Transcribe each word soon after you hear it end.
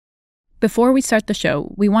Before we start the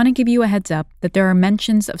show, we want to give you a heads up that there are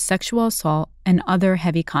mentions of sexual assault and other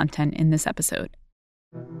heavy content in this episode.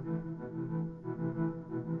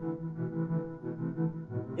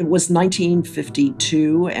 It was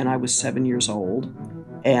 1952, and I was 7 years old,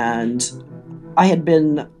 and I had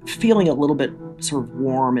been feeling a little bit sort of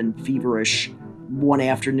warm and feverish one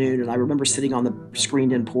afternoon, and I remember sitting on the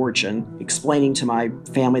screened-in porch and explaining to my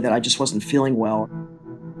family that I just wasn't feeling well.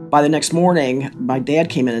 By the next morning, my dad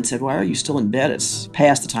came in and said, "Why are you still in bed? It's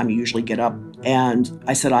past the time you usually get up." And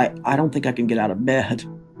I said, I don't think I can get out of bed.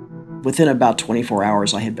 Within about 24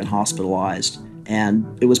 hours, I had been hospitalized, and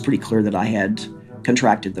it was pretty clear that I had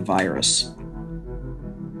contracted the virus.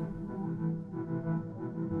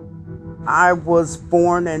 I was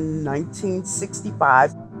born in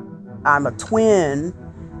 1965. I'm a twin,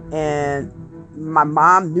 and my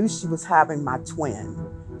mom knew she was having my twin.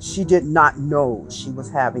 She did not know she was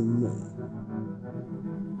having me.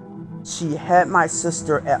 She had my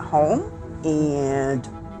sister at home and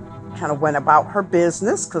kind of went about her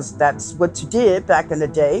business, because that's what you did back in the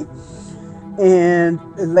day. And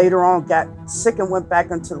later on got sick and went back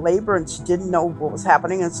into labor, and she didn't know what was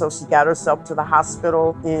happening. And so she got herself to the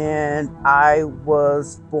hospital, and I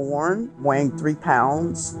was born weighing 3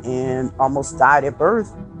 pounds and almost died at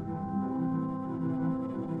birth.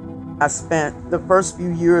 I spent the first few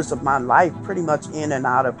years of my life pretty much in and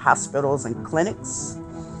out of hospitals and clinics.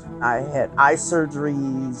 I had eye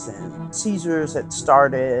surgeries and seizures had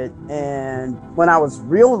started. And when I was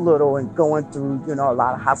real little and going through, a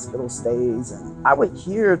lot of hospital stays, and I would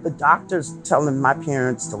hear the doctors telling my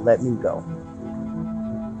parents to let me go.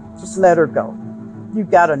 Just let her go. You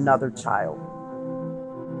got another child.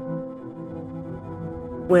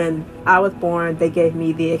 When I was born, they gave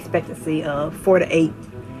me the expectancy of 4 to 8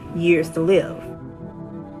 years to live.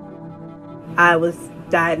 I was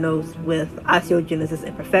diagnosed with osteogenesis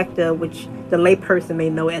imperfecta, which the layperson may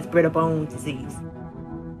know as brittle bone disease.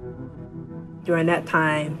 During that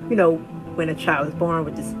time, when a child is born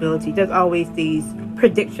with disability, there's always these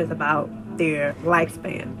predictions about their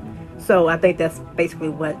lifespan. So I think that's basically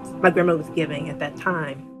what my grandmother was giving at that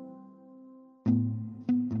time.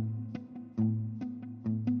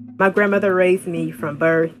 My grandmother raised me from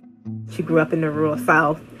birth. She grew up in the rural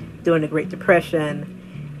South during the Great Depression.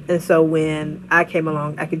 And so when I came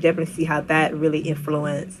along, I could definitely see how that really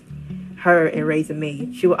influenced her in raising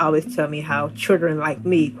me. She would always tell me how children like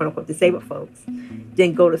me, quote unquote, disabled folks,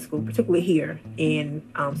 didn't go to school, particularly here in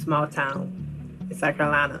small town in South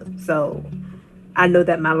Carolina. So I know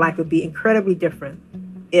that my life would be incredibly different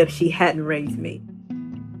if she hadn't raised me.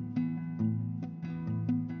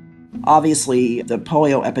 Obviously, the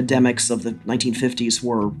polio epidemics of the 1950s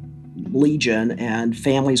were legion, and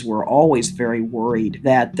families were always very worried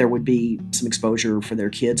that there would be some exposure for their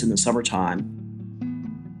kids in the summertime.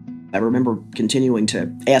 I remember continuing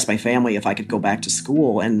to ask my family if I could go back to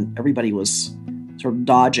school, and everybody was sort of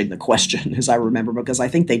dodging the question, as I remember, because I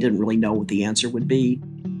think they didn't really know what the answer would be.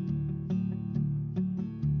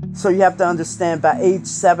 So you have to understand, by age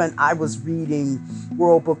 7, I was reading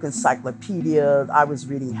World Book Encyclopedia, I was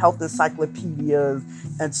reading health encyclopedias,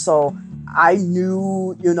 and so I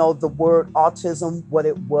knew, the word autism, what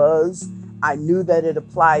it was. I knew that it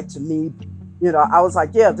applied to me. I was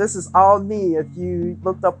like, yeah, this is all me. If you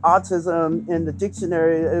looked up autism in the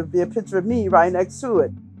dictionary, it would be a picture of me right next to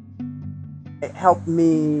it. It helped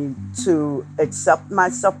me to accept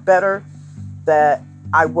myself better, that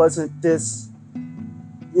I wasn't this,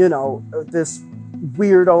 this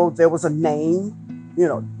weirdo. There was a name,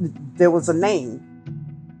 there was a name.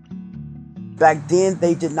 Back then,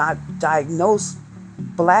 they did not diagnose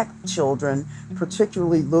Black children,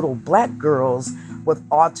 particularly little Black girls, with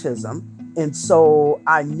autism. And so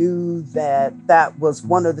I knew that that was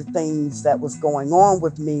one of the things that was going on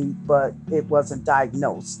with me, but it wasn't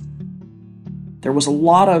diagnosed. There was a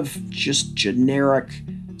lot of just generic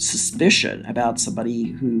suspicion about somebody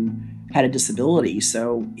who had a disability.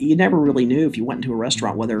 So you never really knew, if you went into a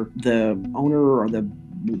restaurant, whether the owner or the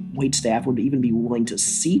wait staff would even be willing to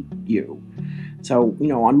seat you. So,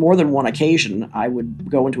 on more than one occasion, I would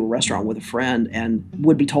go into a restaurant with a friend and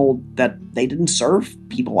would be told that they didn't serve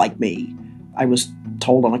people like me. I was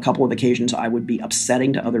told on a couple of occasions I would be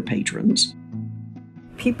upsetting to other patrons.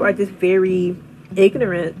 People are just very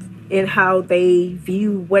ignorant in how they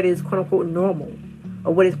view what is quote-unquote normal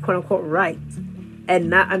or what is quote-unquote right, and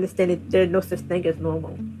not understanding there's no such thing as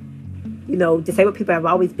normal. Disabled people have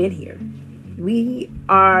always been here. We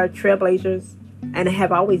are trailblazers and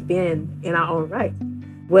have always been in our own right,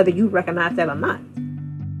 whether you recognize that or not.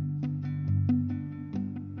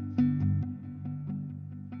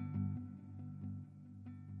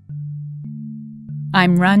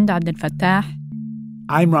 I'm Rand Abdel Fattah.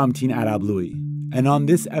 I'm Ramtin Arablouei. And on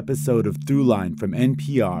this episode of Throughline from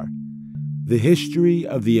NPR, the history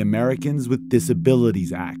of the Americans with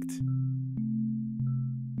Disabilities Act.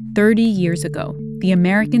 30 years ago, the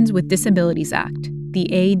Americans with Disabilities Act,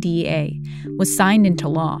 the ADA, was signed into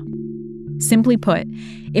law. Simply put,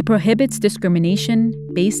 it prohibits discrimination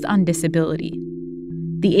based on disability.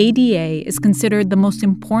 The ADA is considered the most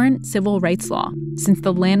important civil rights law since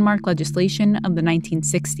the landmark legislation of the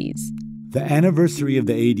 1960s. The anniversary of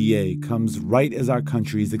the ADA comes right as our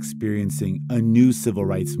country is experiencing a new civil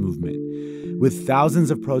rights movement, with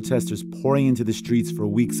thousands of protesters pouring into the streets for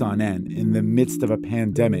weeks on end in the midst of a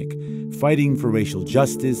pandemic, fighting for racial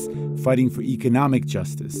justice, fighting for economic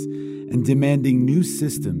justice, and demanding new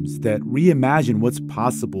systems that reimagine what's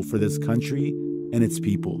possible for this country and its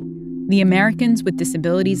people. The Americans with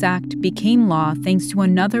Disabilities Act became law thanks to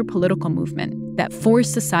another political movement that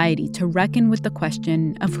forced society to reckon with the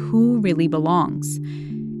question of who really belongs.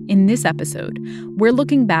 In this episode, we're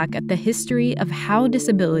looking back at the history of how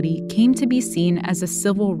disability came to be seen as a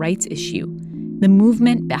civil rights issue, the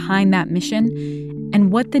movement behind that mission,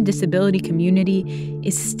 and what the disability community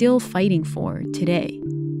is still fighting for today.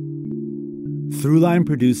 Throughline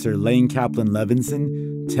producer Lane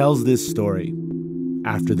Kaplan-Levinson tells this story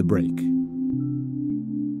after the break.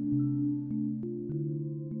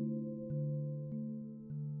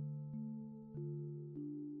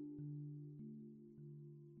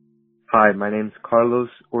 Hi, my name's Carlos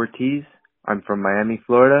Ortiz. I'm from Miami,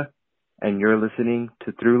 Florida, and you're listening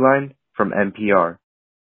to Throughline from NPR.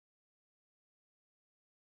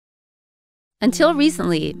 Until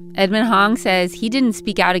recently, Edmund Hong says he didn't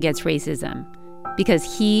speak out against racism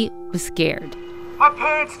because he was scared. My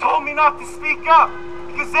parents told me not to speak up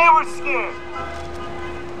because they were scared.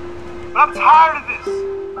 But I'm tired of this.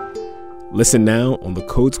 Listen now on the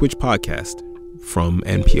Code Switch podcast from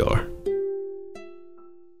NPR.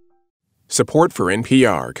 Support for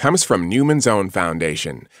NPR comes from Newman's Own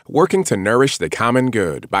Foundation, working to nourish the common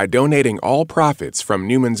good by donating all profits from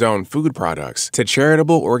Newman's Own food products to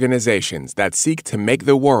charitable organizations that seek to make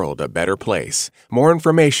the world a better place. More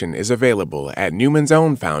information is available at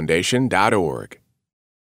newmansownfoundation.org.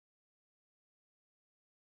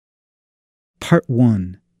 Part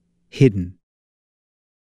 1. Hidden.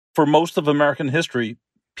 For most of American history,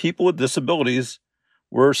 people with disabilities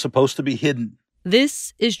were supposed to be hidden.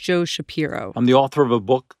 This is Joe Shapiro. I'm the author of a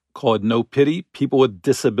book called No Pity, People with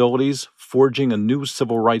Disabilities Forging a New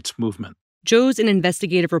Civil Rights Movement. Joe's an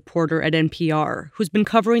investigative reporter at NPR who's been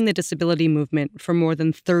covering the disability movement for more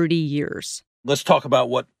than 30 years. Let's talk about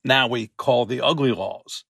what now we call the ugly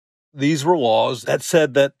laws. These were laws that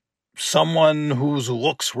said that someone whose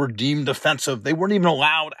looks were deemed offensive, they weren't even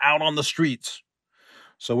allowed out on the streets.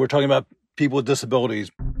 So we're talking about people with disabilities.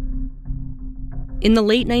 In the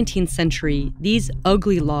late 19th century, these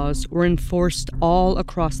ugly laws were enforced all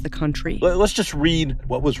across the country. Let's just read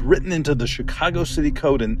what was written into the Chicago City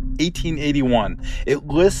Code in 1881. It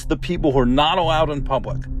lists the people who are not allowed in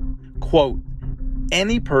public. Quote,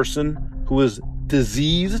 any person who is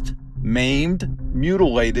diseased, maimed,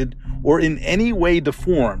 mutilated, or in any way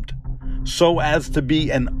deformed, so as to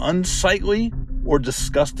be an unsightly or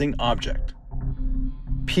disgusting object.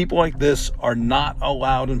 People like this are not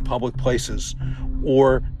allowed in public places,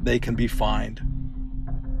 or they can be fined.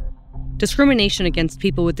 Discrimination against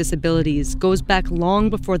people with disabilities goes back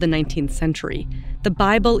long before the 19th century. The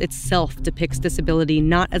Bible itself depicts disability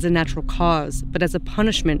not as a natural cause, but as a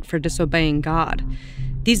punishment for disobeying God.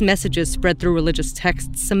 These messages spread through religious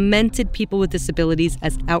texts cemented people with disabilities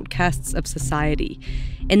as outcasts of society,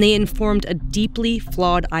 and they informed a deeply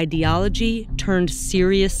flawed ideology turned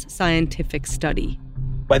serious scientific study.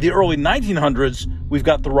 By the early 1900s, we've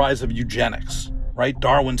got the rise of eugenics. Right?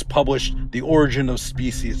 Darwin's published The Origin of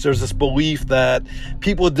Species. There's this belief that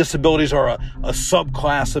people with disabilities are a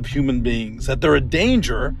subclass of human beings, that they're a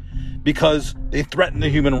danger because they threaten the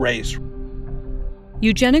human race.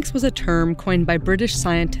 Eugenics was a term coined by British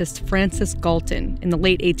scientist Francis Galton in the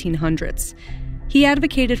late 1800s. He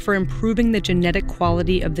advocated for improving the genetic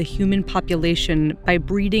quality of the human population by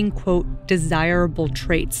breeding, quote, desirable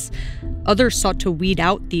traits. Others sought to weed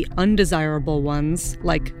out the undesirable ones,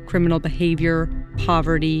 like criminal behavior,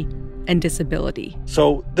 poverty, and disability.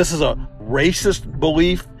 So this is a racist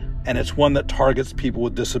belief, and it's one that targets people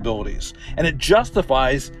with disabilities. And it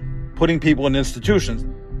justifies putting people in institutions.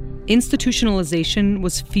 Institutionalization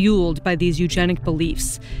was fueled by these eugenic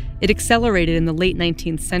beliefs. It accelerated in the late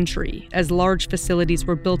 19th century as large facilities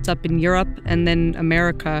were built up in Europe and then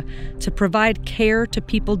America to provide care to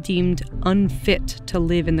people deemed unfit to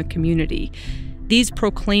live in the community. These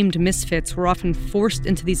proclaimed misfits were often forced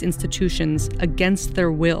into these institutions against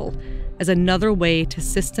their will as another way to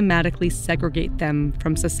systematically segregate them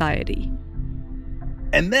from society.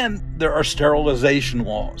 And then there are sterilization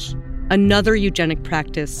laws. Another eugenic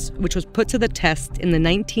practice, which was put to the test in the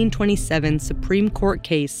 1927 Supreme Court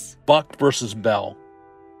case, Buck versus Bell.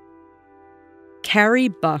 Carrie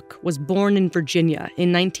Buck was born in Virginia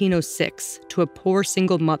in 1906 to a poor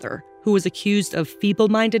single mother who was accused of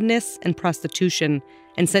feeble-mindedness and prostitution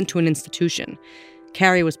and sent to an institution.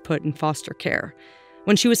 Carrie was put in foster care.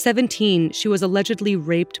 When she was 17, she was allegedly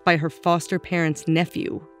raped by her foster parents'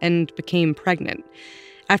 nephew and became pregnant.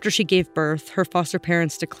 After she gave birth, her foster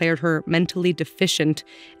parents declared her mentally deficient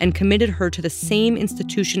and committed her to the same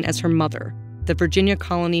institution as her mother, the Virginia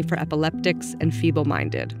Colony for Epileptics and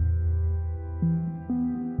Feeble-Minded.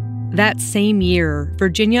 That same year,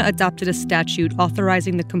 Virginia adopted a statute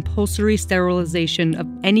authorizing the compulsory sterilization of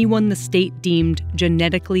anyone the state deemed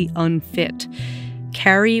genetically unfit.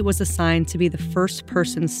 Carrie was assigned to be the first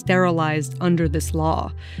person sterilized under this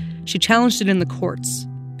law. She challenged it in the courts,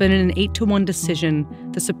 but in an 8-1 decision,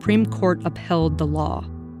 the Supreme Court upheld the law.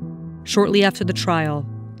 Shortly after the trial,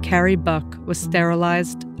 Carrie Buck was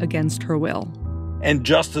sterilized against her will. And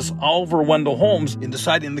Justice Oliver Wendell Holmes, in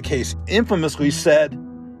deciding the case, infamously said,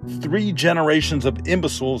 3 generations of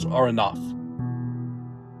imbeciles are enough.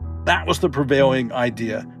 That was the prevailing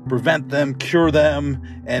idea. Prevent them, cure them,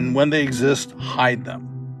 and when they exist, hide them.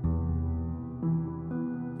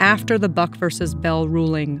 After the Buck versus Bell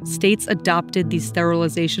ruling, states adopted these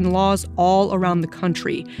sterilization laws all around the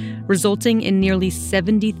country, resulting in nearly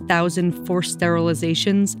 70,000 forced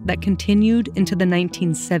sterilizations that continued into the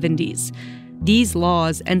 1970s. These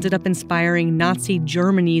laws ended up inspiring Nazi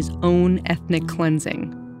Germany's own ethnic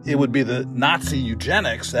cleansing. It would be the Nazi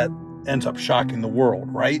eugenics that ends up shocking the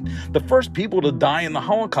world, right? The first people to die in the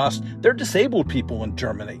Holocaust, they're disabled people in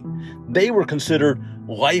Germany. They were considered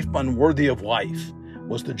life unworthy of life,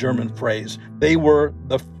 was the German phrase. They were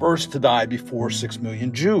the first to die before 6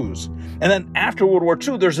 million Jews. And then after World War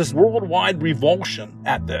II, there's this worldwide revulsion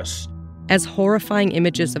at this. As horrifying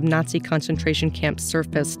images of Nazi concentration camps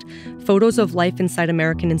surfaced, photos of life inside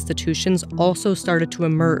American institutions also started to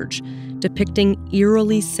emerge, depicting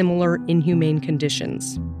eerily similar inhumane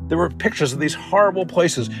conditions. There were pictures of these horrible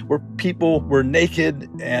places where people were naked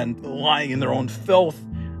and lying in their own filth.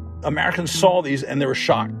 Americans saw these and they were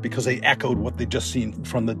shocked because they echoed what they'd just seen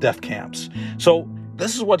from the death camps. So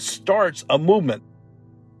this is what starts a movement.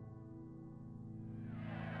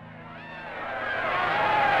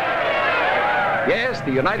 Yes,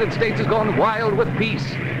 the United States has gone wild with peace.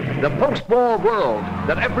 The post-war world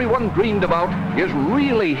that everyone dreamed about is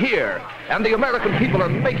really here, and the American people are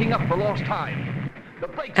making up for lost time.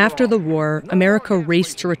 After the war, America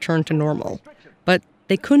raced to return to normal, but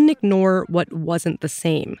they couldn't ignore what wasn't the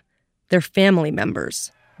same. Their family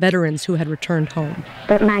members, veterans who had returned home.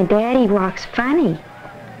 But my daddy walks funny.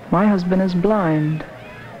 My husband is blind.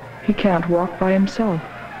 He can't walk by himself.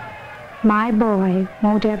 My boy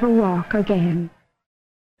won't ever walk again.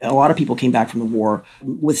 A lot of people came back from the war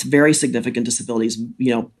with very significant disabilities,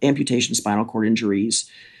 amputation, spinal cord injuries,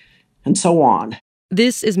 and so on.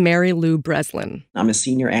 This is Mary Lou Breslin. I'm a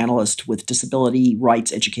senior analyst with Disability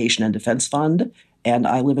Rights Education and Defense Fund, and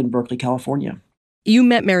I live in Berkeley, California. You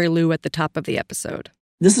met Mary Lou at the top of the episode.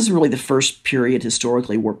 This is really the first period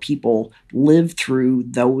historically where people live through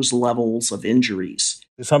those levels of injuries.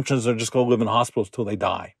 The assumption is they're just going to live in hospitals till they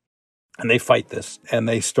die. And they fight this, and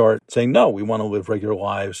they start saying, no, we want to live regular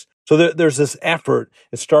lives. So there's this effort.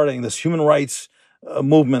 It's starting this human rights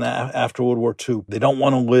movement after World War II. They don't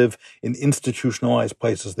want to live in institutionalized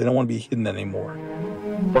places. They don't want to be hidden anymore.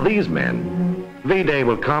 For these men, the day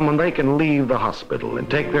will come when they can leave the hospital and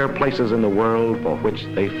take their places in the world for which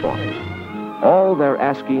they fought. All they're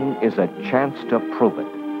asking is a chance to prove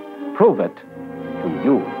it. Prove it to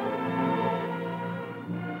you.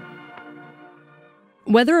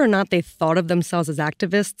 Whether or not they thought of themselves as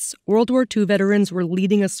activists, World War II veterans were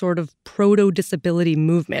leading a sort of proto-disability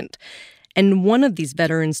movement. And one of these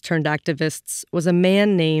veterans turned activists was a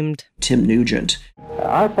man named Tim Nugent.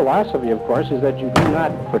 Our philosophy, of course, is that you do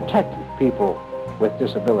not protect people with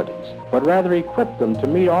disabilities, but rather equip them to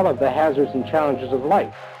meet all of the hazards and challenges of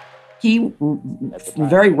life. He,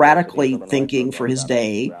 very radically thinking for his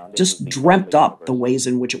day, just dreamt up the ways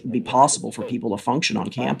in which it would be possible for people to function on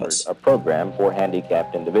campus. A program for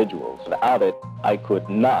handicapped individuals. Without it, I could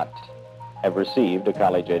not have received a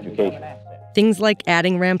college education. Things like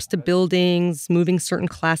adding ramps to buildings, moving certain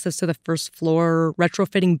classes to the first floor,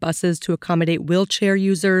 retrofitting buses to accommodate wheelchair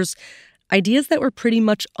users. ideas that were pretty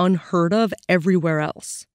much unheard of everywhere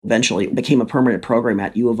else. Eventually, it became a permanent program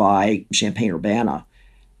at U of I, Champaign-Urbana.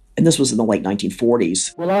 And this was in the late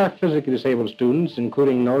 1940s. Well, our physically disabled students,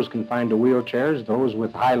 including those confined to wheelchairs, those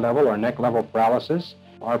with high-level or neck-level paralysis,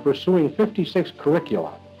 are pursuing 56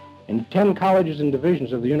 curricula in 10 colleges and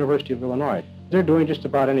divisions of the University of Illinois. They're doing just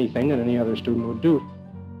about anything that any other student would do.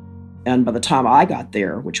 And by the time I got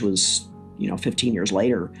there, which was, 15 years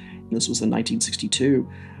later, this was in 1962,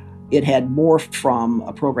 it had morphed from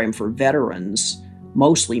a program for veterans,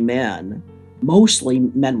 mostly men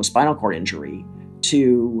with spinal cord injury,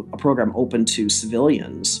 to a program open to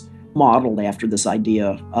civilians, modeled after this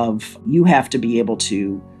idea of you have to be able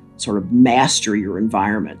to sort of master your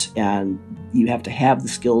environment, and you have to have the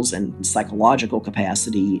skills and psychological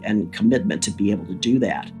capacity and commitment to be able to do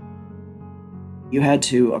that. You had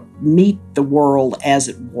to meet the world as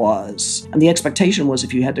it was. And the expectation was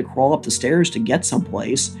if you had to crawl up the stairs to get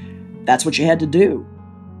someplace, that's what you had to do.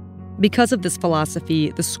 Because of this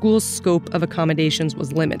philosophy, the school's scope of accommodations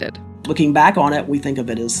was limited. Looking back on it, we think of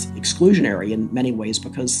it as exclusionary in many ways,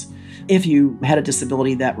 because if you had a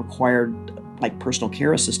disability that required like personal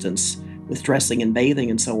care assistance with dressing and bathing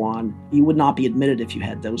and so on, you would not be admitted if you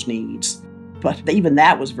had those needs. But even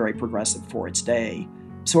that was very progressive for its day.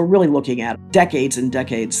 So we're really looking at decades and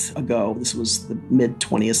decades ago. This was the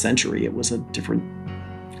mid-20th century. It was a different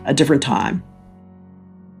time.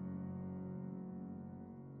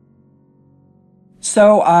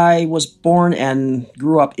 So I was born and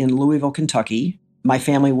grew up in Louisville, Kentucky. My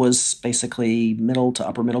family was basically middle to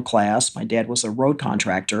upper middle class. My dad was a road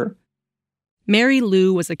contractor. Mary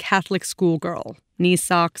Lou was a Catholic schoolgirl, knee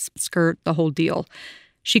socks, skirt, the whole deal.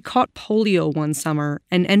 She caught polio one summer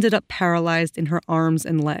and ended up paralyzed in her arms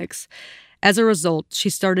and legs. As a result,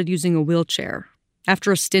 she started using a wheelchair.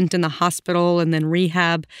 After a stint in the hospital and then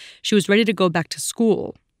rehab, she was ready to go back to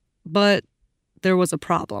school. But there was a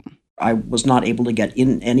problem. I was not able to get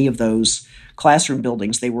in any of those classroom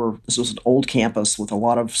buildings. This was an old campus with a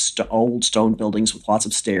lot of old stone buildings with lots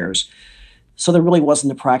of stairs. So there really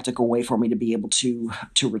wasn't a practical way for me to be able to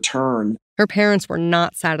return. Her parents were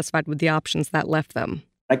not satisfied with the options that left them.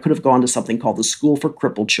 I could have gone to something called the School for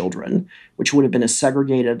Crippled Children, which would have been a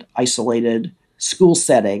segregated, isolated school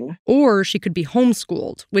setting. Or she could be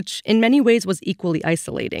homeschooled, which in many ways was equally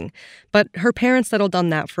isolating. But her parents settled on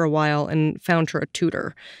that for a while and found her a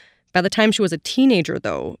tutor. By the time she was a teenager,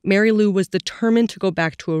 though, Mary Lou was determined to go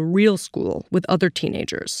back to a real school with other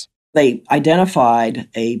teenagers. They identified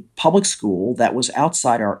a public school that was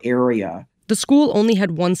outside our area. The school only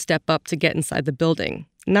had one step up to get inside the building.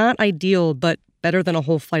 Not ideal, but better than a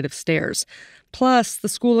whole flight of stairs. Plus, the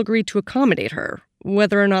school agreed to accommodate her,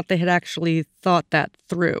 whether or not they had actually thought that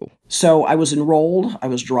through. So I was enrolled, I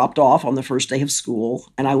was dropped off on the first day of school,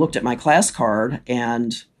 and I looked at my class card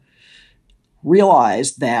and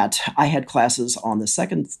realized that I had classes on the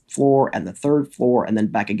second floor and the third floor and then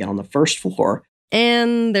back again on the first floor.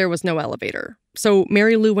 And there was no elevator. So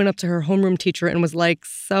Mary Lou went up to her homeroom teacher and was like,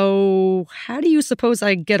 so how do you suppose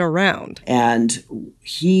I get around? And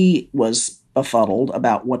he was befuddled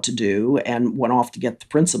about what to do and went off to get the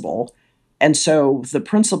principal. And so the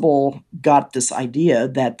principal got this idea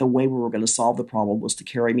that the way we were going to solve the problem was to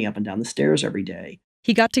carry me up and down the stairs every day.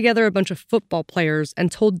 He got together a bunch of football players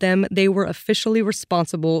and told them they were officially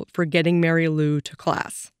responsible for getting Mary Lou to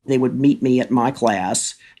class. They would meet me at my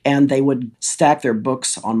class, and they would stack their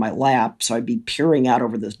books on my lap, so I'd be peering out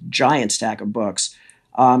over this giant stack of books,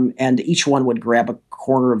 and each one would grab a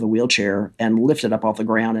corner of the wheelchair and lift it up off the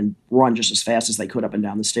ground and run just as fast as they could up and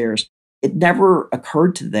down the stairs. It never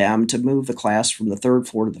occurred to them to move the class from the third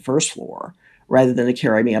floor to the first floor, rather than to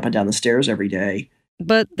carry me up and down the stairs every day.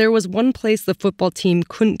 But there was one place the football team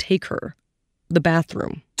couldn't take her, the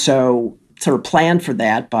bathroom. So sort of planned for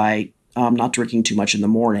that by not drinking too much in the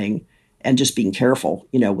morning and just being careful,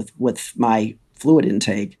 with my fluid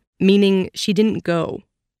intake. Meaning she didn't go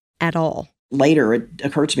at all. Later, it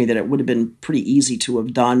occurred to me that it would have been pretty easy to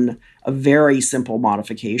have done a very simple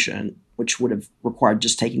modification, which would have required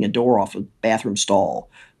just taking a door off a bathroom stall,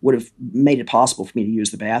 would have made it possible for me to use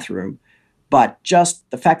the bathroom. But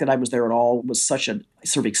just the fact that I was there at all was such a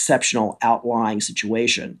sort of exceptional outlying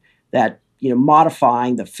situation that,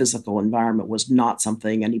 modifying the physical environment was not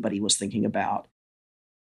something anybody was thinking about.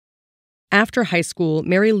 After high school,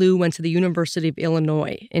 Mary Lou went to the University of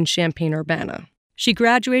Illinois in Champaign-Urbana. She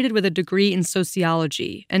graduated with a degree in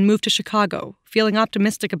sociology and moved to Chicago, feeling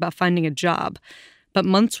optimistic about finding a job. But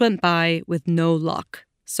months went by with no luck.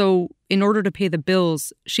 So, in order to pay the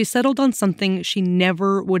bills, she settled on something she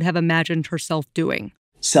never would have imagined herself doing.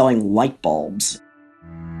 Selling light bulbs.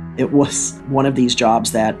 It was one of these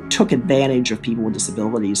jobs that took advantage of people with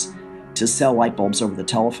disabilities to sell light bulbs over the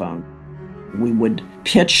telephone. We would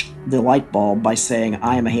pitch the light bulb by saying,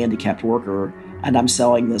 I am a handicapped worker, and I'm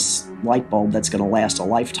selling this light bulb that's going to last a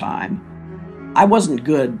lifetime. I wasn't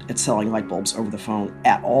good at selling light bulbs over the phone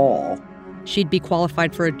at all. She'd be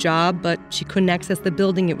qualified for a job, but she couldn't access the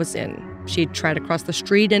building it was in. She'd try to cross the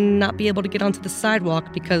street and not be able to get onto the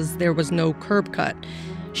sidewalk because there was no curb cut.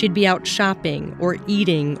 She'd be out shopping or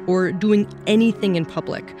eating or doing anything in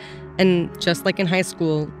public. And just like in high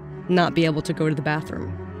school, not be able to go to the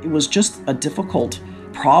bathroom. It was just a difficult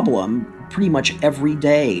problem pretty much every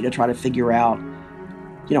day to try to figure out,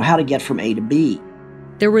 how to get from A to B.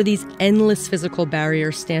 There were these endless physical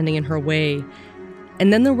barriers standing in her way.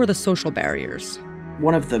 And then there were the social barriers.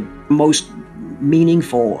 One of the most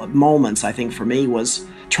meaningful moments, I think, for me was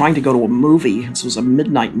trying to go to a movie. This was a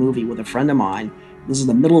midnight movie with a friend of mine. This is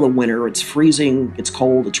the middle of the winter. It's freezing. It's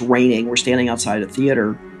cold. It's raining. We're standing outside a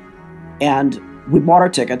theater. And we bought our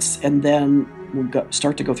tickets, and then we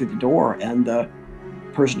start to go through the door, and the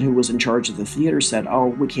person who was in charge of the theater said, "Oh,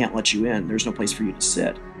 we can't let you in. There's no place for you to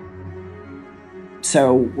sit."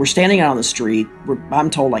 So we're standing out on the street. I'm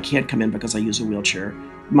told I can't come in because I use a wheelchair.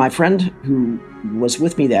 My friend who was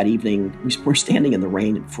with me that evening, we're standing in the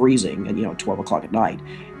rain and freezing at 12 o'clock at night.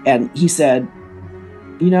 And he said,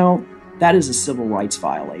 that is a civil rights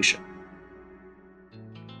violation.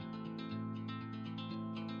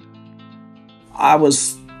 I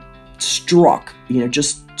was struck,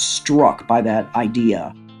 just struck by that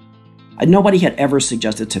idea. Nobody had ever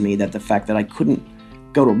suggested to me that the fact that I couldn't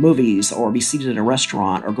go to movies or be seated in a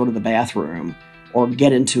restaurant or go to the bathroom or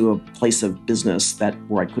get into a place of business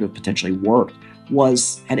where I could have potentially worked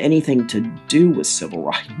had anything to do with civil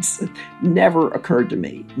rights. It never occurred to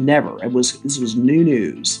me. Never. This was new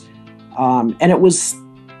news. And it was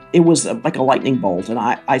like a lightning bolt. And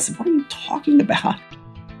I said, "What are you talking about?"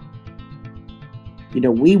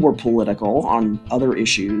 We were political on other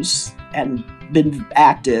issues and been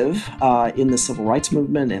active in the civil rights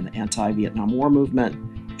movement and the anti-Vietnam War movement.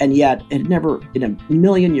 And yet it never in a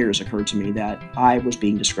million years occurred to me that I was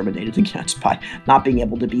being discriminated against by not being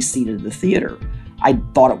able to be seated in the theater. I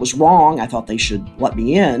thought it was wrong. I thought they should let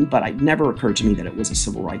me in, but it never occurred to me that it was a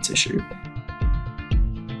civil rights issue.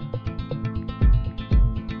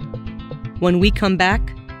 When we come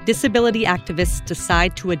back, disability activists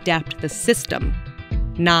decide to adapt the system,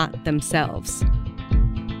 not themselves.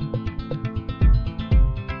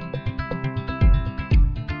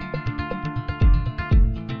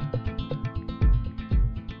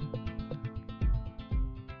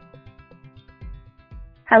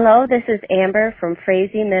 Hello, this is Amber from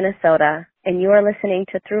Frazee, Minnesota, and you are listening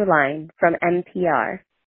to Throughline from NPR.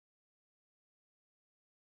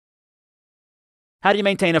 How do you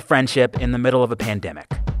maintain a friendship in the middle of a pandemic?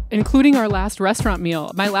 Including our last restaurant meal.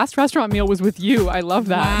 My last restaurant meal was with you. I love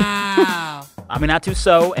that. Wow. Aminatou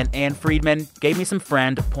Sow and Ann Friedman gave me some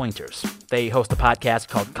friend pointers. They host a podcast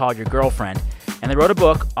called Call Your Girlfriend, and they wrote a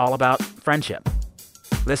book all about friendship.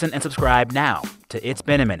 Listen and subscribe now to It's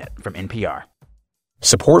Been a Minute from NPR.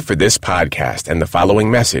 Support for this podcast and the following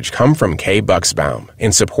message come from Kay Bucksbaum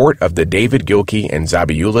in support of the David Gilkey and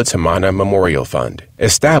Zabiula Tamana Memorial Fund,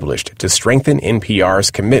 established to strengthen NPR's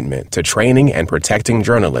commitment to training and protecting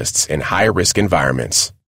journalists in high-risk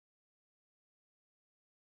environments.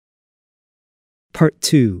 Part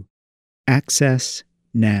 2. Access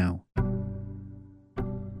Now.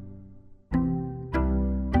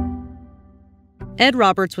 Ed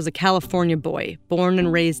Roberts was a California boy, born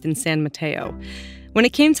and raised in San Mateo. When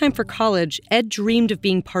it came time for college, Ed dreamed of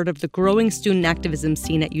being part of the growing student activism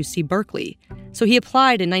scene at UC Berkeley. So he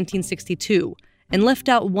applied in 1962 and left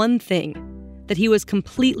out one thing, that he was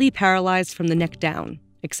completely paralyzed from the neck down,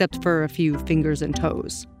 except for a few fingers and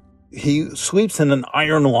toes. He sleeps in an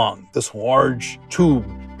iron lung, this large tube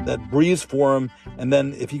that breathes for him. And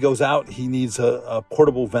then if he goes out, he needs a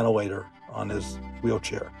portable ventilator on his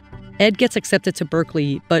wheelchair. Ed gets accepted to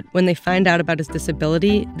Berkeley, but when they find out about his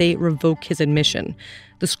disability, they revoke his admission.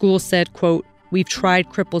 The school said, quote, "We've tried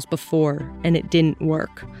cripples before, and it didn't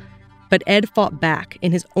work." But Ed fought back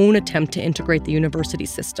in his own attempt to integrate the university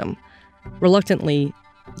system. Reluctantly,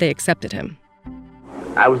 they accepted him.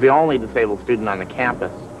 I was the only disabled student on the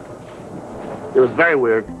campus. It was very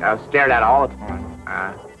weird. I was stared at all the time.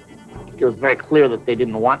 It was very clear that they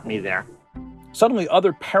didn't want me there. Suddenly,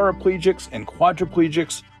 other paraplegics and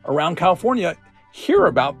quadriplegics around California hear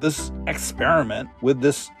about this experiment with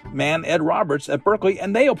this man, Ed Roberts, at Berkeley,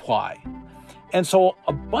 and they apply. And so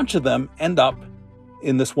a bunch of them end up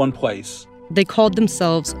in this one place. They called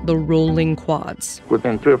themselves the Rolling Quads.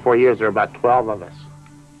 Within 3 or 4 years, there were about 12 of us.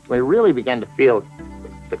 We really began to feel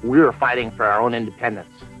that we were fighting for our own independence.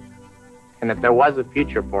 and that there was a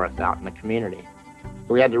future for us out in the community.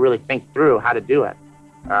 So we had to really think through how to do it.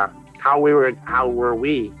 How were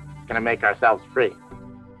we going to make ourselves free?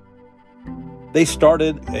 They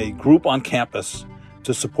started a group on campus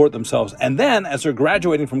to support themselves. And then, as they're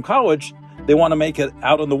graduating from college, they want to make it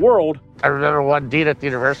out in the world. I remember one dean at the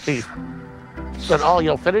university said, "Oh,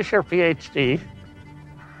 you'll finish your PhD,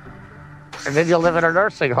 and then you'll live in a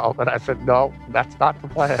nursing home." And I said, "No, that's not the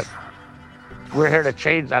plan. We're here to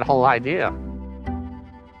change that whole idea."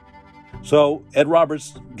 So Ed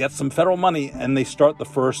Roberts gets some federal money, and they start the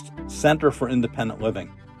first Center for Independent Living.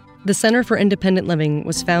 The Center for Independent Living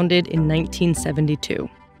was founded in 1972.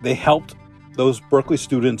 They helped those Berkeley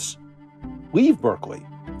students leave Berkeley.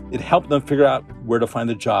 It helped them figure out where to find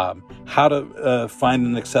a job, how to find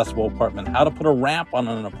an accessible apartment, how to put a ramp on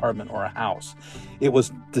an apartment or a house. It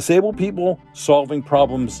was disabled people solving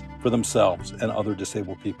problems for themselves and other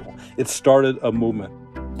disabled people. It started a movement.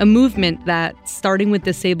 A movement that, starting with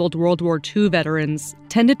disabled World War II veterans,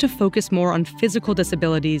 tended to focus more on physical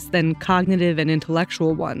disabilities than cognitive and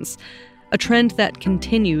intellectual ones, a trend that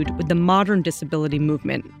continued with the modern disability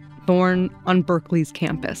movement, born on Berkeley's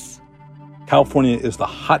campus. California is the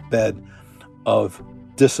hotbed of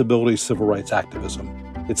disability civil rights activism.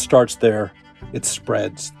 It starts there, it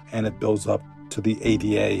spreads, and it builds up to the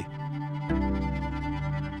ADA.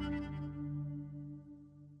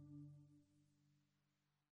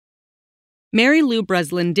 Mary Lou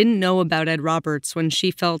Breslin didn't know about Ed Roberts when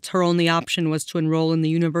she felt her only option was to enroll in the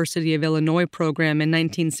University of Illinois program in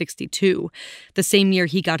 1962, the same year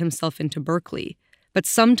he got himself into Berkeley. But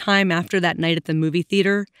sometime after that night at the movie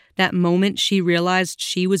theater, that moment she realized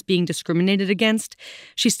she was being discriminated against,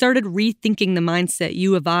 she started rethinking the mindset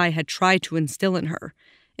U of I had tried to instill in her.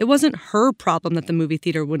 It wasn't her problem that the movie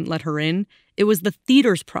theater wouldn't let her in. It was the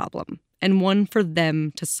theater's problem, and one for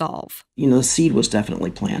them to solve. The seed was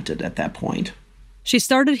definitely planted at that point. She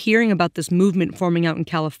started hearing about this movement forming out in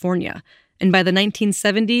California, and by the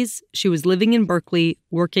 1970s, she was living in Berkeley,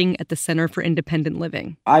 working at the Center for Independent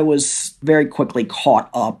Living. I was very quickly caught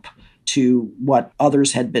up to what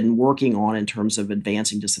others had been working on in terms of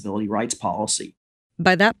advancing disability rights policy.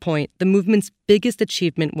 By that point, the movement's biggest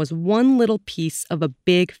achievement was one little piece of a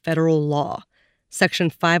big federal law, Section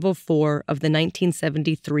 504 of the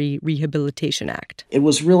 1973 Rehabilitation Act. It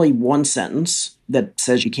was really one sentence that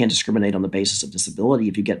says you can't discriminate on the basis of disability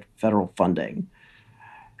if you get federal funding.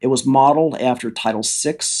 It was modeled after Title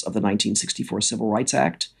VI of the 1964 Civil Rights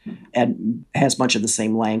Act and has much of the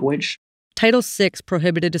same language. Title VI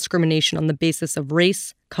prohibited discrimination on the basis of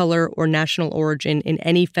race, color, or national origin in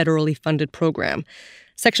any federally funded program.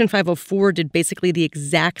 Section 504 did basically the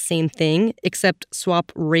exact same thing, except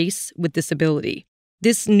swap race with disability.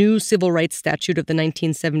 This new civil rights statute of the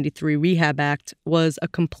 1973 Rehab Act was a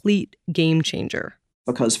complete game changer.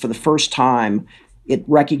 Because for the first time, it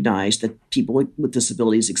recognized that people with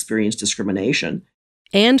disabilities experience discrimination.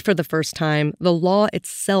 And for the first time, the law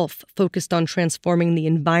itself focused on transforming the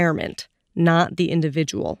environment, not the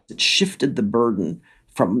individual. It shifted the burden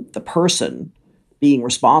from the person being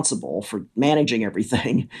responsible for managing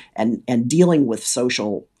everything and dealing with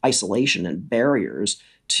social isolation and barriers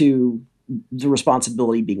to the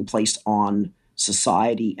responsibility being placed on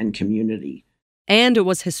society and community. And it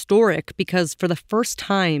was historic because for the first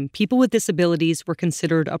time, people with disabilities were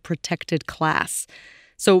considered a protected class.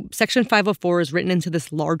 So Section 504 is written into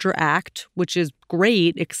this larger act, which is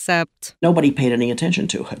great, except nobody paid any attention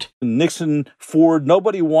to it. Nixon, Ford,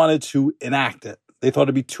 nobody wanted to enact it. They thought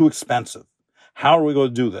it'd be too expensive. How are we going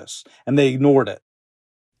to do this? And they ignored it.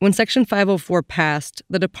 When Section 504 passed,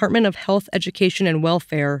 the Department of Health, Education, and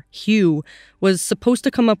Welfare, HUE, was supposed to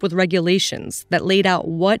come up with regulations that laid out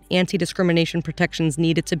what anti-discrimination protections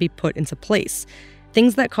needed to be put into place.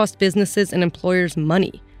 Things that cost businesses and employers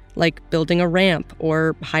money, like building a ramp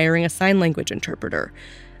or hiring a sign language interpreter.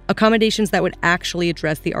 Accommodations that would actually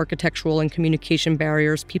address the architectural and communication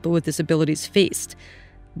barriers people with disabilities faced.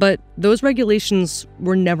 But those regulations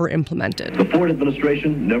were never implemented. The Ford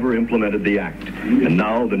administration never implemented the act. And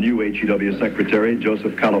now the new HEW secretary,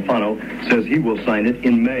 Joseph Califano, says he will sign it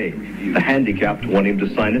in May. The handicapped want him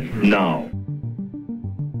to sign it now.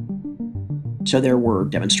 So there were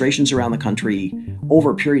demonstrations around the country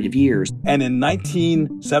over a period of years. And in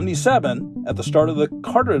 1977, at the start of the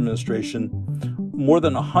Carter administration, more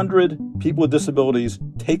than 100 people with disabilities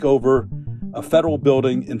take over a federal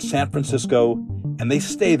building in San Francisco, and they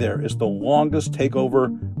stay there. It's the longest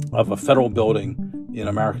takeover of a federal building in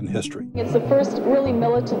American history. It's the first really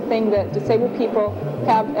militant thing that disabled people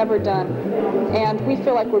have ever done. And we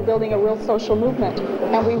feel like we're building a real social movement.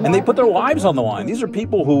 And they put their lives on the line. These are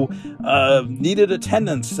people who needed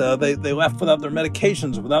attendance. They left without their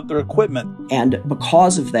medications, without their equipment. And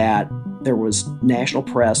because of that, there was national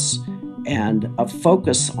press and a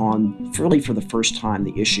focus on, really for the first time,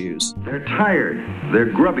 the issues. They're tired, they're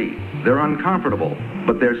grubby, they're uncomfortable,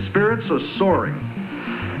 but their spirits are soaring.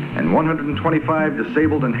 And 125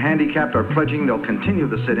 disabled and handicapped are pledging they'll continue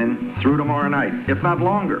the sit-in through tomorrow night, if not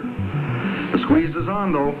longer. The squeeze is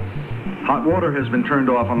on, though. Hot water has been turned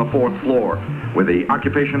off on the 4th floor, where the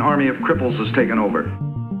Occupation Army of Cripples has taken over.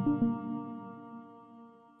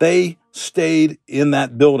 They stayed in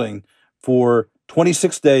that building for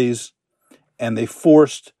 26 days, and they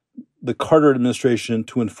forced the Carter administration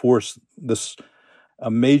to enforce this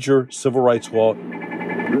major civil rights law.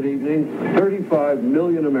 Good evening. 35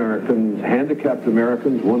 million Americans, handicapped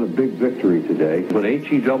Americans, won a big victory today. When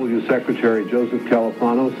HEW Secretary Joseph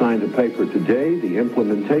Califano signed a paper today, the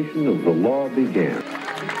implementation of the law began.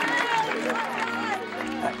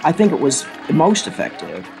 I think it was most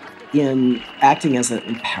effective in acting as an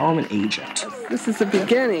empowerment agent. This is a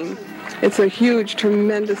beginning. It's a huge,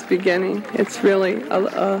 tremendous beginning. It's really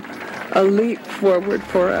a leap forward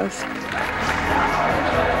for us.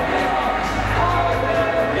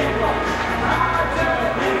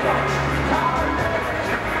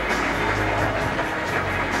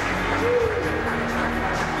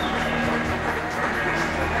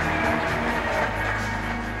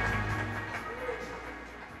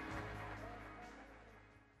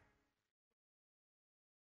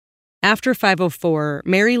 After 504,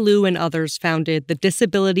 Mary Lou and others founded the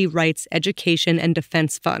Disability Rights Education and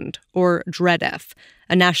Defense Fund, or DREDF,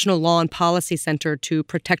 a national law and policy center to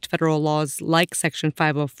protect federal laws like Section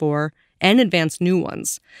 504 and advance new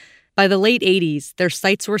ones. By the late 80s, their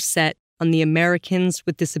sights were set on the Americans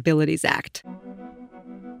with Disabilities Act.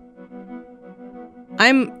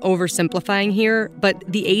 I'm oversimplifying here, but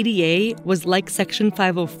the ADA was like Section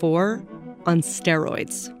 504 on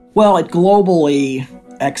steroids. Well, it globally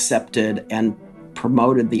accepted and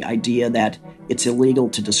promoted the idea that it's illegal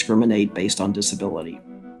to discriminate based on disability.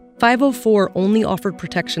 504 only offered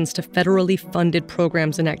protections to federally funded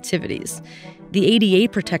programs and activities. The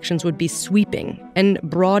ADA protections would be sweeping and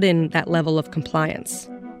broaden that level of compliance.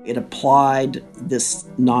 It applied this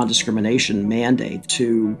non-discrimination mandate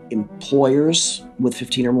to employers with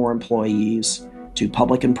 15 or more employees, to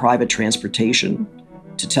public and private transportation,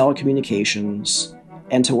 to telecommunications,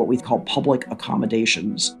 and to what we call public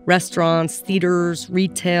accommodations. Restaurants, theaters,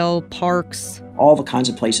 retail, parks. All the kinds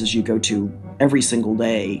of places you go to every single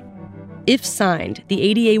day. If signed, the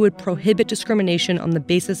ADA would prohibit discrimination on the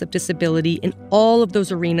basis of disability in all of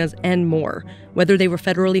those arenas and more, whether they were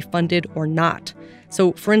federally funded or not.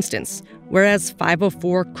 So, for instance, whereas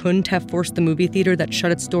 504 couldn't have forced the movie theater that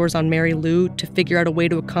shut its doors on Mary Lou to figure out a way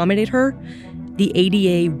to accommodate her, the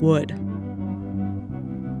ADA would.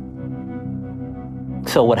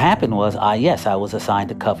 So what happened was, I was assigned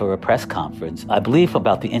to cover a press conference, I believe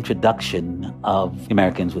about the introduction of the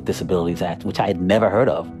Americans with Disabilities Act, which I had never heard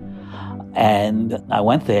of. And I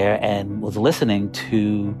went there and was listening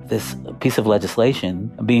to this piece of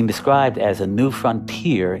legislation being described as a new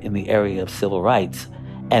frontier in the area of civil rights.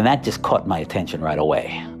 And that just caught my attention right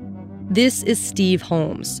away. This is Steve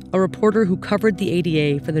Holmes, a reporter who covered the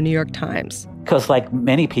ADA for the New York Times. Because like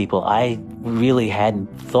many people, I really hadn't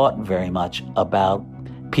thought very much about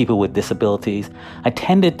people with disabilities. I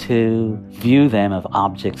tended to view them as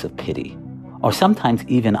objects of pity, or sometimes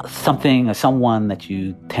even something or someone that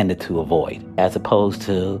you tended to avoid, as opposed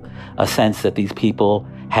to a sense that these people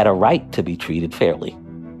had a right to be treated fairly.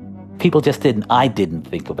 I didn't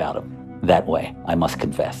think about them that way, I must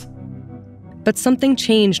confess. But something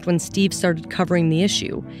changed when Steve started covering the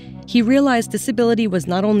issue. He realized disability was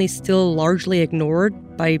not only still largely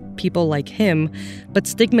ignored by people like him, but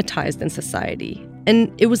stigmatized in society.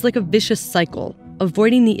 And it was like a vicious cycle.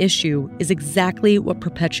 Avoiding the issue is exactly what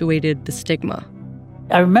perpetuated the stigma.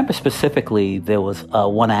 I remember specifically there was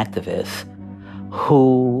one activist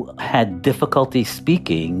who had difficulty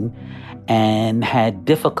speaking and had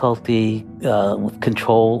difficulty with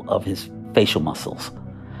control of his facial muscles.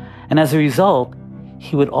 And as a result,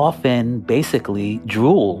 he would often basically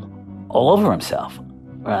drool all over himself,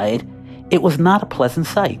 right? It was not a pleasant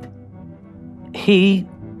sight. He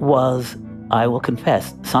was, I will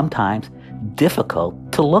confess, sometimes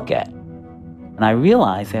difficult to look at. And I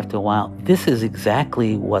realized after a while, this is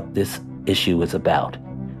exactly what this issue is about.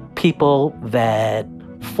 People that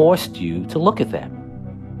forced you to look at them.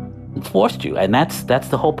 It forced you, and that's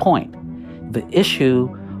the whole point. The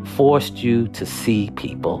issue forced you to see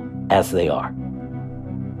people as they are.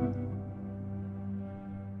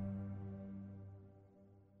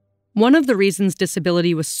 One of the reasons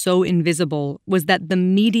disability was so invisible was that the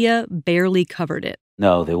media barely covered it.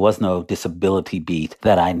 No, there was no disability beat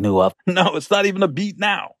that I knew of. No, it's not even a beat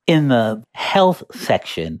now. In the health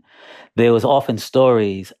section, there was often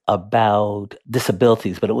stories about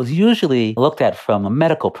disabilities, but it was usually looked at from a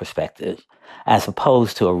medical perspective as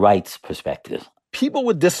opposed to a rights perspective. People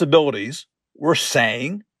with disabilities were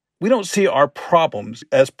saying, we don't see our problems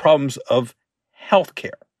as problems of health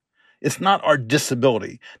care. It's not our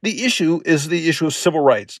disability. The issue is the issue of civil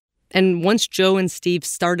rights. And once Joe and Steve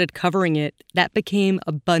started covering it, that became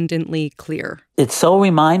abundantly clear. It so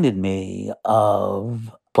reminded me of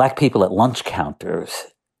Black people at lunch counters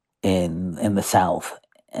in the South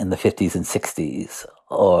in the 50s and 60s,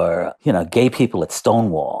 or, gay people at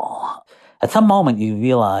Stonewall. At some moment, you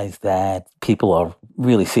realize that people are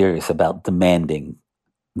really serious about demanding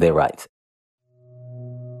their rights.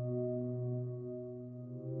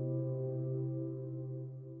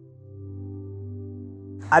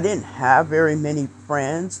 I didn't have very many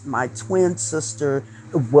friends. My twin sister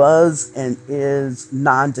was and is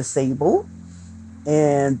non-disabled,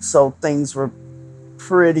 and so things were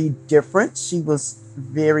pretty different. She was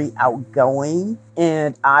very outgoing,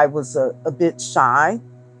 and I was a bit shy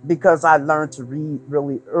because I learned to read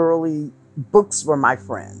really early. Books were my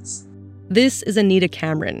friends. This is Anita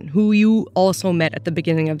Cameron, who you also met at the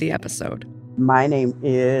beginning of the episode. My name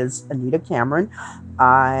is Anita Cameron.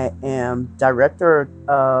 I am Director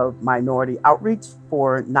of Minority Outreach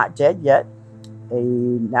for Not Dead Yet, a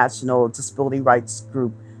national disability rights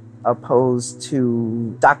group opposed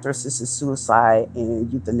to doctor-assisted suicide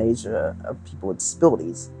and euthanasia of people with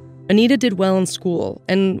disabilities. Anita did well in school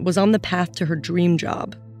and was on the path to her dream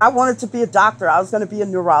job. I wanted to be a doctor. I was going to be a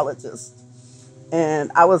neurologist.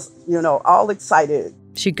 And I was, all excited.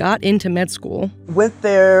 She got into med school. Went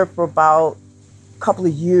there for about a couple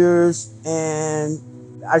of years, and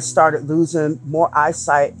I started losing more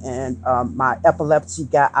eyesight, and my epilepsy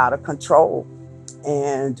got out of control.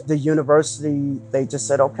 And the university, they just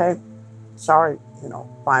said, okay, sorry,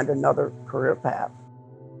 find another career path.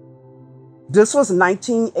 This was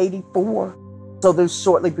 1984, so this was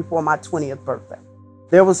shortly before my 20th birthday.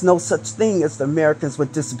 There was no such thing as the Americans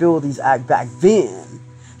with Disabilities Act back then,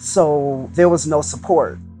 so there was no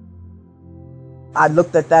support. I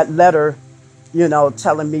looked at that letter,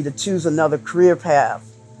 telling me to choose another career path,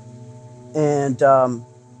 and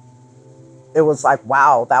it was like,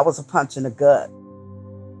 wow, that was a punch in the gut.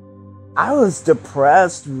 I was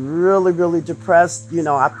depressed, really, really depressed.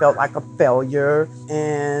 I felt like a failure,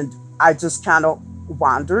 and I just kind of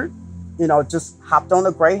wandered. Just hopped on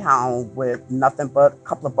a Greyhound with nothing but a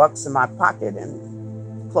couple of bucks in my pocket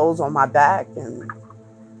and clothes on my back, and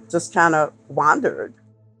just kind of wandered.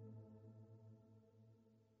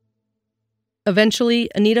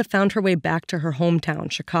 Eventually, Anita found her way back to her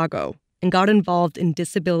hometown, Chicago, and got involved in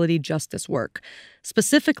disability justice work,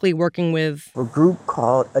 specifically working with a group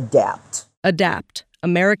called ADAPT. ADAPT,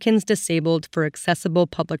 Americans Disabled for Accessible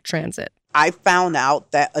Public Transit. I found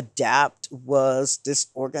out that ADAPT was this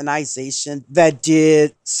organization that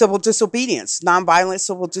did civil disobedience, nonviolent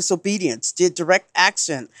civil disobedience, did direct